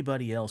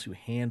anybody else who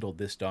handled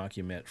this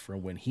document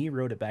from when he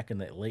wrote it back in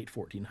the late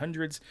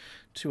 1400s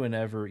to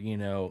whenever,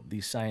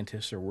 these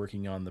scientists are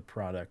working on the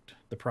project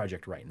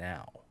right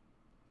now?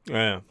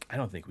 Yeah. I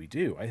don't think we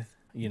do. I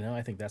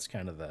think that's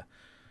kind of the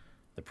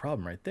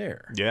problem right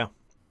there. Yeah.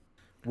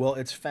 Well,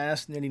 it's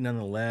fascinating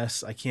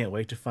nonetheless. I can't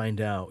wait to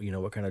find out,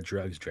 what kind of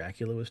drugs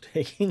Dracula was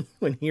taking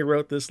when he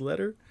wrote this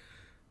letter.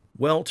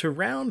 Well, to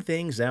round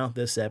things out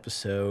this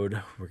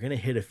episode, we're going to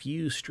hit a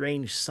few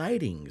strange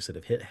sightings that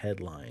have hit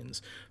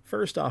headlines.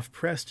 First off,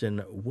 Preston,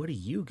 what do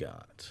you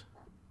got?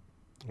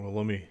 Well,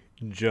 let me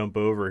jump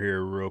over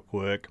here real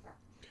quick.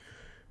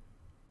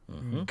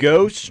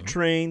 Ghost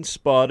train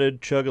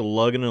spotted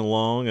chug-a-lugging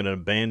along an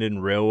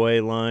abandoned railway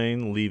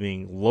line,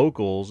 leaving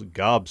locals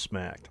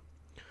gobsmacked.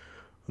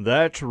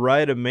 That's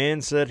right, a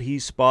man said he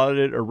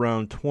spotted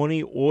around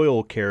 20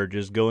 oil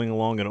carriages going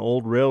along an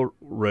old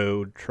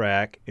railroad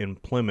track in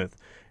Plymouth,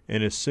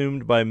 and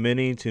assumed by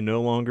many to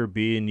no longer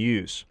be in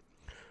use.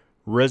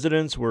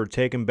 Residents were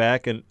taken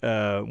back when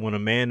a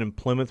man in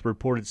Plymouth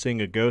reported seeing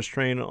a ghost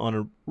train on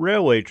a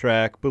railway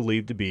track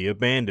believed to be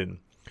abandoned.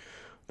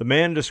 The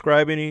man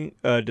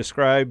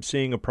described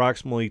seeing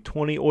approximately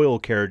 20 oil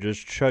carriages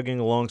chugging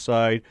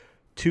alongside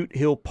Toot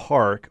Hill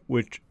Park,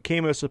 which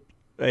came as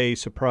a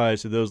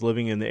surprise to those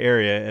living in the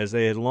area, as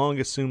they had long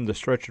assumed the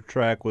stretch of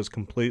track was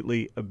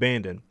completely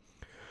abandoned.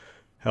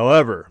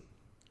 However,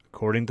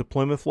 according to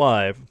Plymouth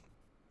Live,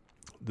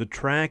 the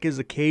track is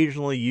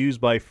occasionally used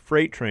by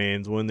freight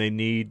trains when they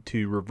need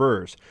to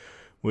reverse,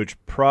 which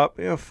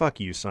fuck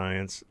you,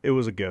 science. It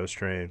was a ghost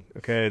train.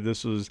 Okay,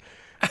 this was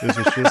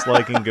just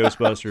like in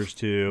Ghostbusters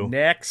 2.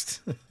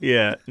 Next.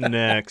 Yeah,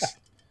 next.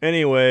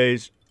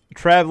 Anyways,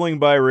 traveling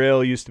by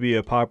rail used to be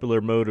a popular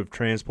mode of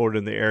transport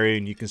in the area,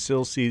 and you can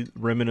still see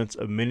remnants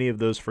of many of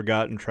those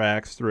forgotten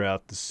tracks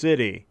throughout the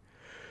city.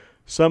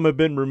 Some have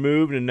been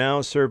removed and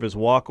now serve as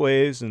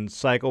walkways and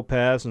cycle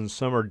paths, and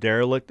some are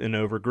derelict and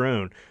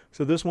overgrown.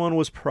 So this one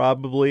was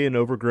probably an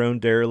overgrown,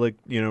 derelict,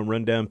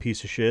 rundown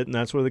piece of shit, and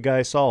that's where the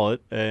guy saw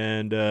it.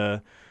 And,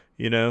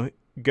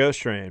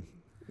 ghost train,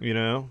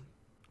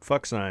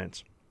 fuck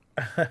science.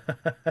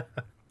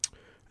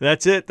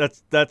 That's it.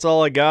 That's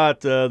all I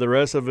got. The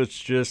rest of it's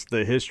just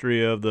the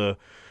history of the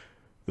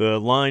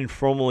line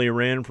formerly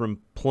ran from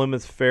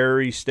Plymouth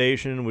Ferry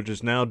Station, which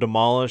is now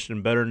demolished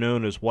and better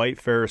known as White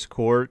Ferris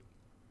Court.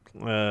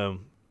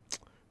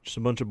 Just a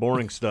bunch of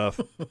boring stuff.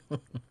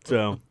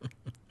 So,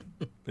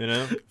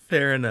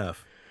 Fair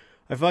enough.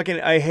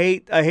 I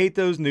hate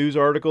those news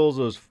articles,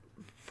 those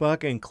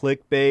fucking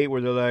clickbait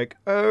where they're like,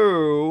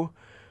 oh,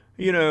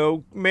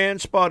 man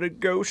spotted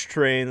ghost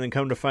train, and then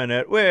come to find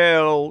out,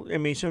 well,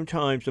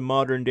 sometimes the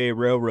modern day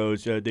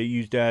railroads, they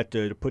use that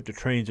to put the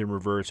trains in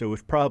reverse. So it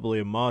was probably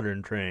a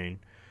modern train.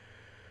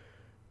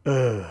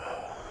 I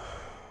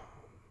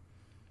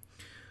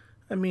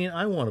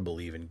want to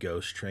believe in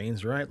ghost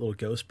trains, right? Little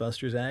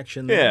Ghostbusters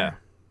action there. Yeah.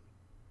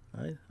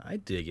 I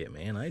dig it,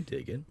 man. I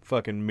dig it.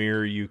 Fucking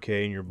Mirror UK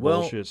and your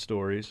bullshit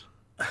stories.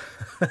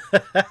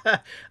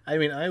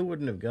 I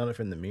wouldn't have got it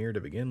from the Mirror to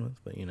begin with,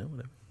 but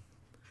whatever.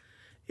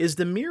 Is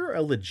the Mirror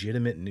a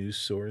legitimate news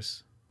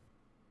source?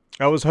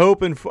 I was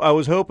hoping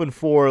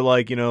for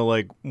like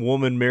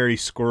woman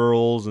marries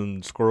squirrels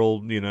and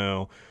squirrel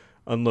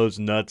unloads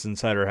nuts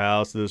inside her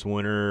house this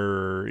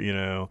winter,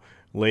 or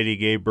lady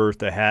gave birth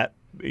to half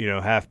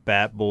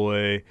bat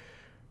boy.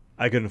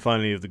 I couldn't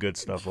find any of the good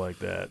stuff like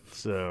that.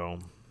 So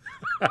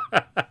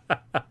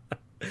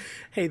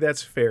hey,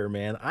 that's fair,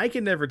 man. I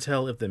can never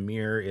tell if the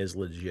Mirror is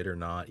legit or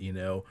not.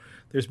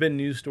 There's been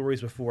news stories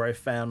before I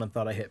found and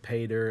thought I hit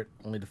pay dirt,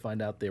 only to find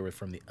out they were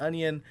from the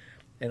Onion.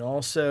 And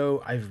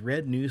also, I've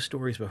read news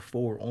stories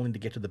before, only to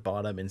get to the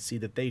bottom and see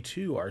that they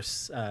too are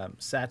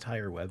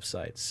satire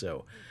websites.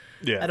 So,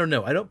 yeah, I don't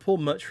know. I don't pull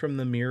much from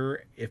the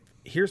Mirror.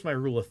 Here's my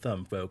rule of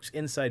thumb, folks.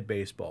 Inside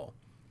baseball,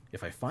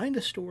 if I find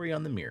a story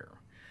on the Mirror,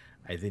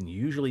 I then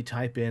usually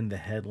type in the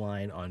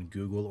headline on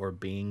Google or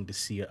Bing to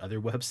see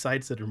other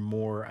websites that are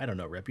more,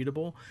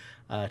 reputable,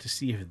 to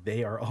see if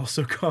they are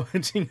also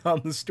commenting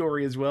on the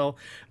story as well.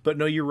 But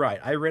no, you're right.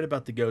 I read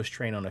about the ghost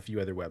train on a few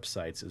other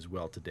websites as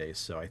well today,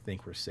 so I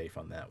think we're safe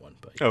on that one.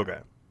 But okay.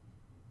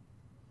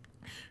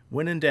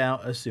 When in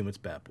doubt, assume it's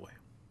Bat Boy.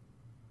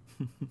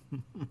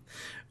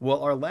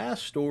 Well, our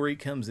last story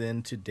comes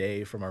in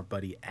today from our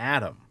buddy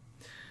Adam.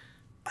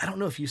 I don't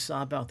know if you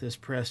saw about this,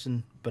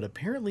 Preston, but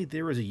apparently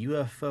there was a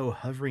UFO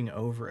hovering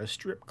over a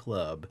strip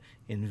club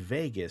in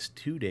Vegas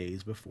 2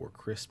 days before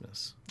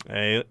Christmas.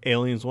 Hey,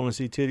 aliens want to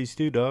see titties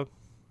too, dog.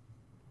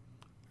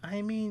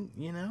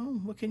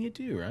 What can you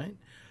do, right?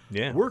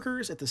 Yeah.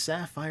 Workers at the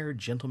Sapphire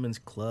Gentlemen's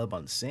Club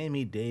on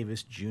Sammy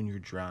Davis Jr.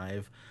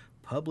 Drive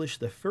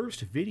published the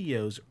first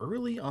videos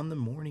early on the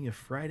morning of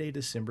Friday,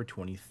 December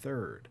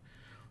 23rd.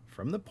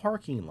 From the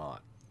parking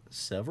lot,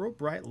 several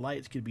bright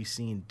lights could be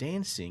seen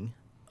dancing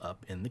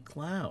up in the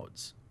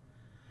clouds.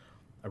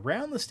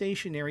 Around the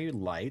stationary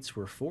lights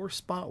were 4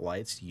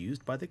 spotlights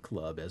used by the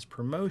club as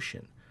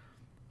promotion.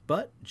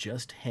 But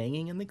just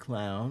hanging in the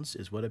clouds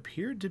is what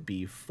appeared to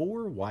be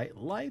 4 white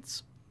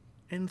lights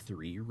and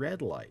 3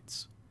 red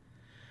lights.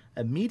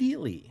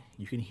 Immediately,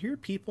 you can hear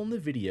people in the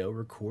video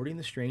recording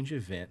the strange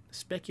event,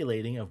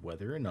 speculating of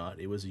whether or not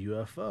it was a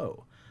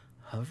UFO,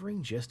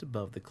 hovering just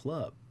above the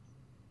club.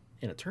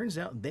 And it turns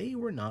out they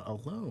were not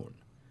alone.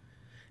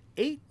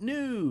 8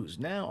 News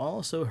now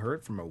also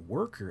heard from a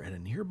worker at a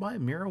nearby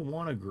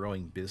marijuana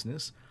growing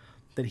business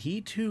that he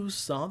too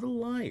saw the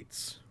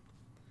lights.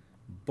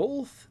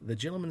 Both the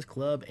Gentleman's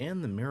Club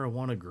and the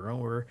marijuana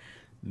grower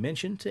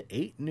mentioned to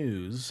 8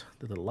 News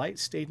that the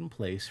lights stayed in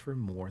place for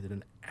more than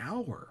an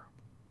hour.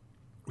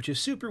 Which is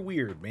super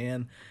weird,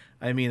 man.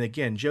 I mean,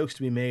 again, jokes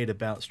to be made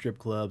about strip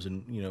clubs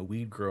and,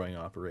 weed growing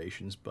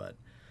operations, but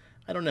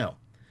I don't know.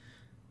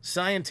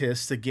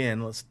 Scientists,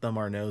 again, let's thumb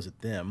our nose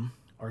at them,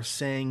 are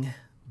saying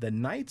the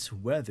night's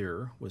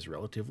weather was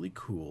relatively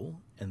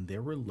cool and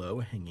there were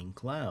low-hanging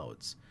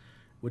clouds,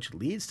 which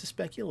leads to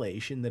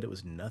speculation that it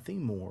was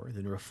nothing more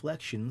than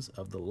reflections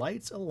of the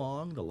lights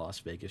along the Las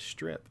Vegas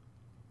Strip.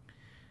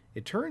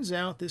 It turns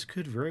out this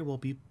could very well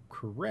be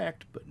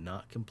correct, but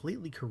not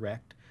completely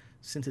correct,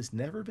 since it's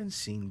never been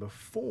seen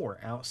before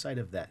outside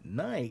of that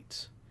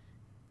night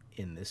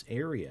in this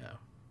area.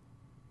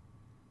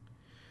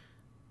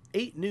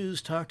 8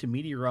 News talked to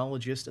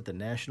meteorologists at the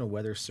National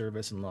Weather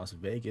Service in Las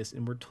Vegas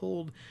and were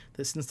told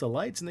that since the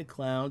lights in the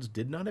clouds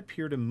did not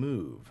appear to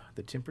move,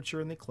 the temperature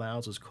in the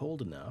clouds was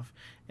cold enough,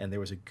 and there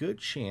was a good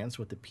chance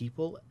what the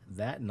people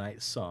that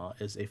night saw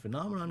is a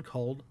phenomenon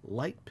called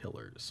light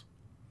pillars.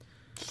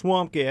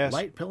 Swamp gas.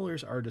 Light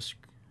pillars are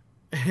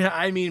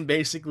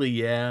basically,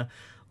 yeah.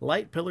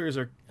 Light pillars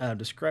are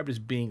described as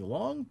being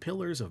long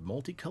pillars of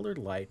multicolored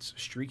lights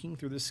streaking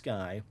through the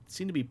sky,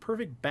 seem to be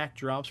perfect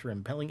backdrops for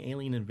impelling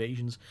alien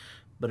invasions,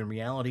 but in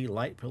reality,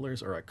 light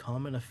pillars are a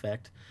common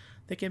effect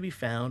that can be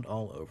found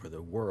all over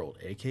the world,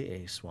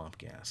 aka swamp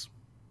gas.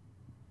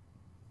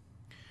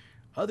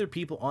 Other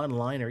people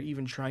online are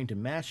even trying to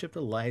match up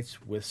the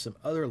lights with some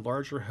other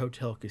larger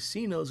hotel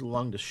casinos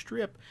along the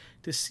strip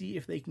to see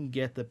if they can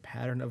get the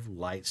pattern of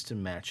lights to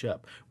match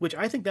up, which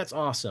I think that's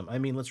awesome. I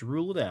mean, let's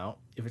rule it out.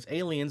 If it's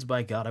aliens,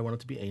 by God, I want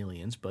it to be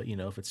aliens. But,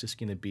 if it's just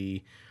going to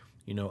be,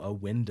 a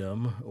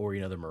Wyndham or,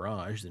 the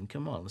Mirage, then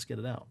come on, let's get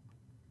it out.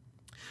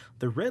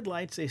 The red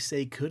lights, they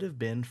say, could have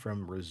been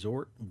from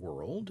Resort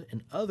World,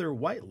 and other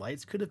white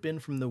lights could have been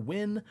from the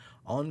Wynn,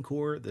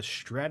 Encore, the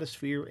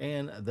Stratosphere,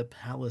 and the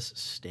Palace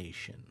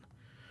Station.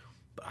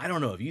 But I don't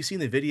know. Have you seen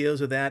the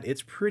videos of that?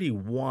 It's pretty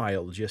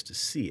wild just to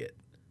see it.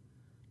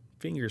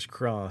 Fingers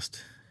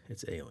crossed,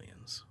 it's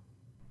aliens.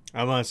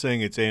 I'm not saying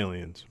it's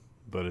aliens,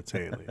 but it's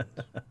aliens.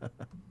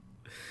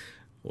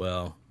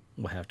 Well,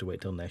 we'll have to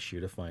wait till next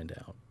year to find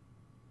out.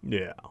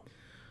 Yeah.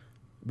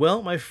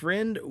 Well, my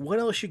friend, what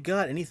else you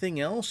got? Anything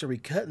else? Are we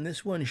cutting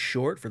this one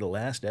short for the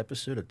last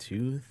episode of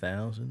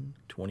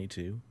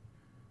 2022?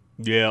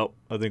 Yeah,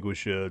 I think we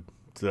should.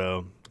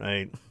 So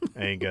I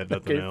ain't got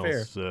nothing Okay, else.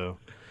 fair. So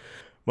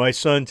my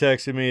son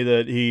texted me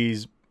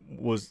that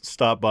was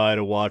stopped by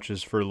to watch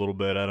us for a little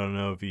bit. I don't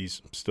know if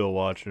he's still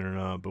watching or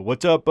not. But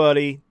what's up,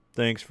 buddy?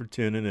 Thanks for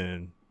tuning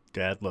in.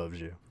 Dad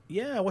loves you.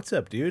 Yeah, what's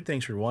up, dude?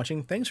 Thanks for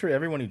watching. Thanks for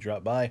everyone who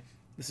dropped by.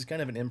 This is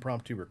kind of an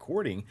impromptu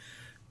recording.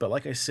 But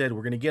like I said,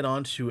 we're going to get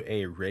on to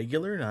a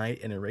regular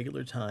night and a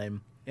regular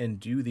time and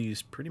do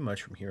these pretty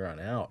much from here on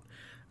out,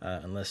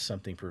 unless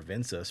something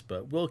prevents us.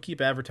 But we'll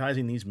keep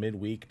advertising these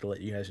midweek to let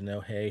you guys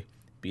know, hey,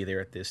 be there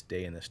at this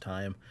day and this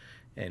time,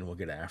 and we'll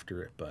get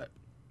after it. But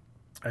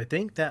I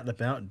think that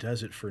about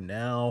does it for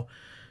now.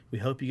 We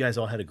hope you guys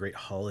all had a great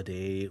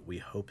holiday. We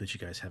hope that you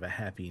guys have a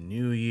happy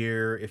new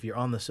year. If you're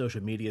on the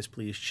social medias,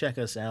 please check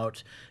us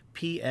out.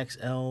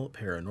 PXL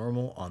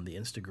Paranormal on the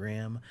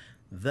Instagram.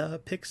 The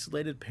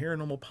Pixelated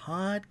Paranormal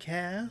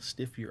Podcast.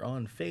 If you're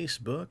on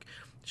Facebook,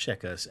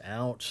 check us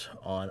out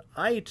on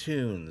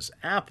iTunes,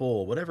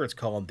 Apple, whatever it's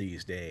called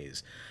these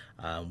days.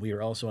 We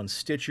are also on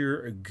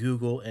Stitcher,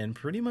 Google, and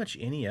pretty much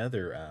any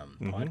other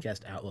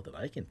podcast outlet that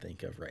I can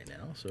think of right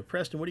now. So,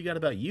 Preston, what do you got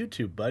about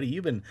YouTube, buddy?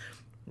 You've been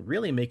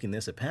really making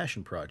this a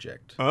passion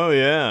project. Oh,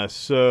 yeah.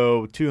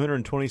 So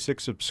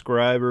 226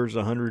 subscribers,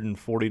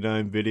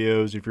 149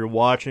 videos. If you're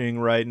watching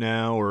right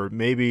now, or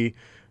maybe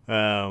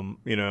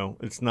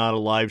it's not a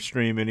live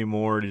stream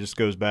anymore. It just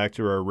goes back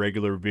to our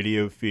regular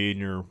video feed,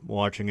 and you're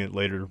watching it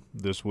later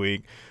this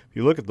week. If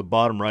you look at the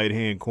bottom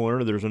right-hand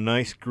corner, there's a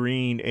nice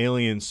green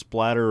alien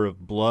splatter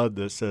of blood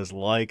that says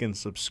like and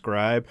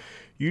subscribe.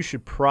 You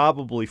should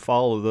probably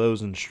follow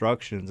those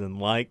instructions and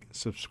like,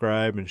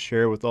 subscribe, and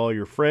share with all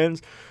your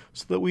friends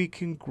so that we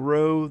can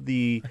grow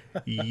the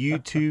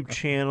YouTube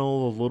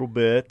channel a little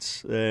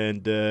bit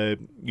and,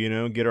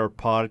 get our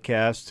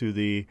podcast to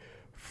the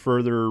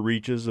further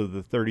reaches of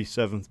the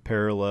 37th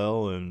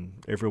parallel and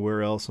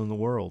everywhere else in the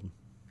world.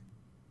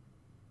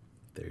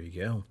 There you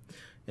go.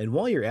 And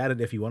while you're at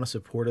it, if you want to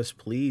support us,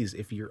 please,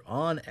 if you're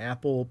on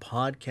Apple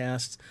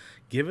Podcasts,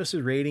 give us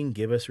a rating,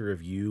 give us a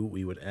review.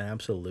 We would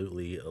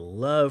absolutely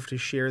love to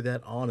share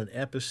that on an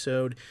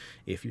episode.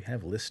 If you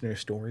have listener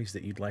stories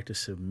that you'd like to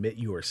submit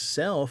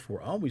yourself,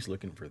 we're always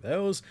looking for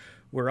those.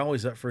 We're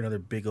always up for another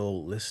big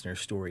old listener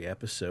story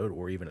episode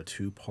or even a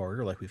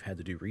two-parter like we've had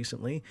to do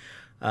recently.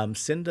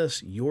 Send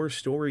us your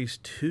stories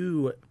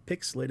to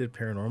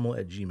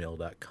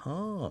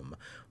pixelatedparanormal@gmail.com.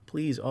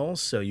 Please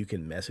also, you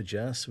can message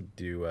us,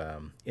 do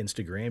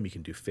Instagram, you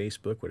can do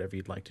Facebook, whatever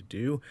you'd like to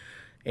do.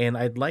 And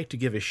I'd like to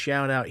give a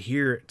shout out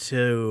here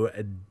to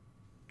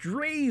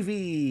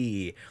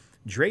Dravey.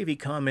 Dravey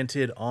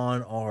commented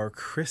on our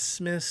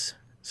Christmas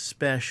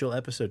special,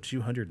 episode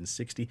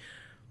 260.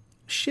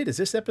 Shit, is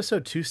this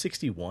episode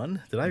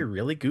 261? Did I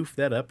really goof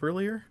that up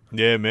earlier?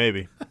 Yeah,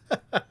 maybe.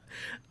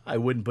 I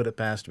wouldn't put it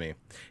past me.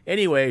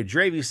 Anyway,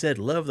 Dravey said,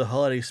 love the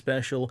holiday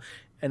special,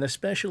 and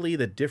especially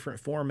the different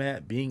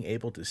format. Being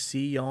able to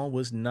see y'all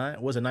was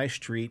a nice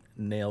treat.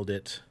 Nailed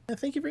it. And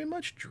thank you very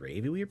much,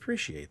 Dravey. We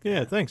appreciate that.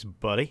 Yeah, thanks,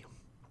 buddy.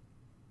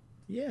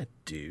 Yeah,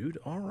 dude.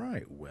 All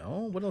right.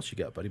 Well, what else you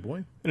got, buddy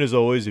boy? And as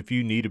always, if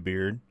you need a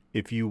beard,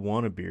 if you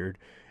want a beard,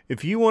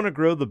 if you want to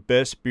grow the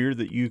best beard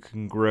that you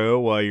can grow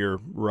while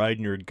you're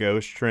riding your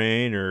ghost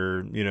train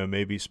or,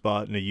 maybe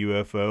spotting a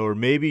UFO, or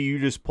maybe you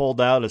just pulled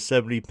out a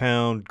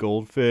 70-pound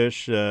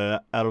goldfish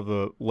out of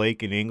a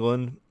lake in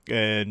England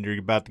and you're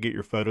about to get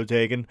your photo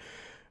taken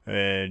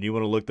and you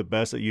want to look the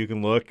best that you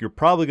can look, you're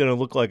probably going to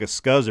look like a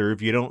scuzzer if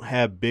you don't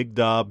have Big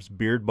Dob's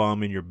Beard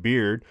Balm in your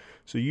beard.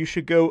 So you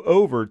should go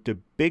over to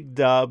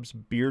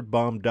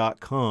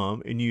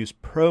BigDobsBeardBalm.com and use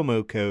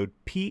promo code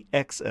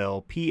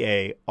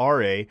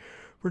PXLPARA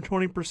for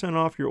 20%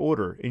 off your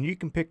order. And you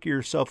can pick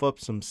yourself up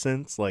some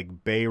scents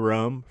like bay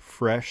rum,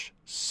 fresh,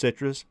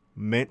 citrus,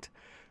 mint,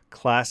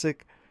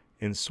 classic,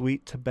 and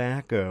sweet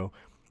tobacco.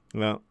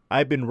 Well,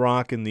 I've been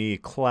rocking the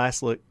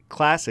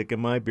classic in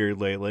my beard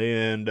lately,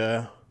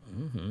 and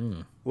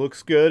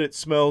looks good. It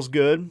smells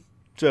good.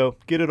 So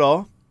get it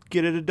all.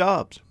 Get it at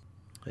Dobbs.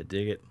 I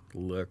dig it.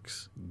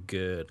 Looks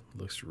good.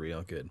 Looks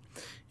real good.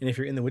 And if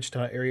you're in the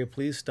Wichita area,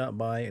 please stop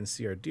by and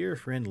see our dear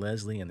friend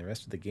Leslie and the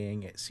rest of the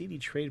gang at CD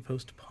Trade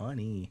Post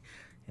Pawnee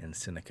and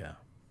Seneca.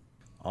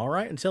 All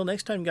right. Until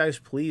next time, guys,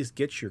 please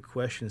get your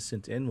questions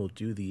sent in. We'll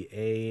do the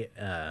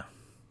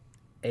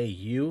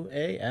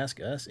AUA, Ask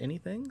Us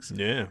Anythings.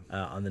 Yeah.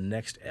 On the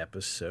next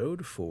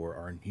episode for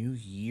our New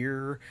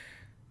Year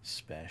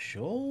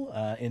special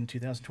in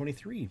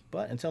 2023.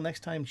 But until next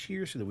time,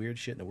 cheers to the weird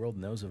shit the world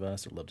knows of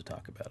us or love to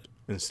talk about it.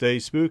 And stay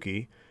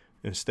spooky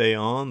and stay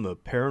on the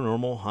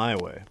paranormal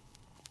highway.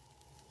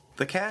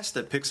 The cast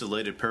at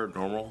Pixelated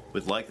Paranormal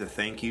would like to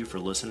thank you for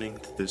listening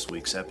to this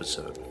week's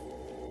episode.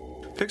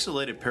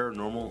 Pixelated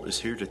Paranormal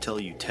is here to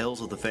tell you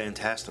tales of the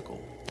fantastical,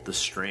 the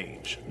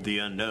strange, the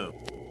unknown.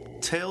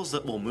 Tales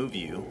that will move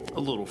you a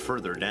little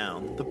further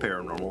down the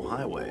paranormal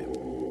highway.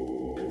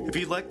 If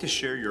you'd like to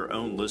share your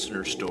own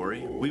listener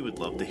story, we would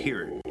love to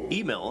hear it.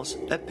 Email us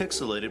at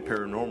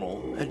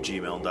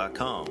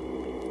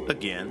pixelatedparanormal@gmail.com.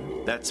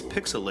 Again, that's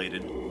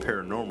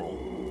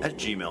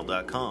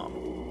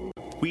pixelatedparanormal@gmail.com.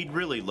 We'd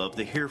really love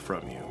to hear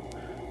from you.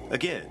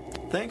 Again,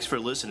 thanks for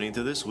listening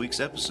to this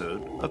week's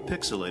episode of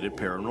Pixelated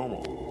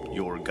Paranormal,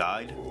 your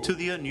guide to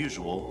the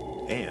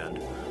unusual and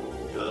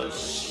the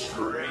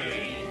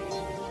strange.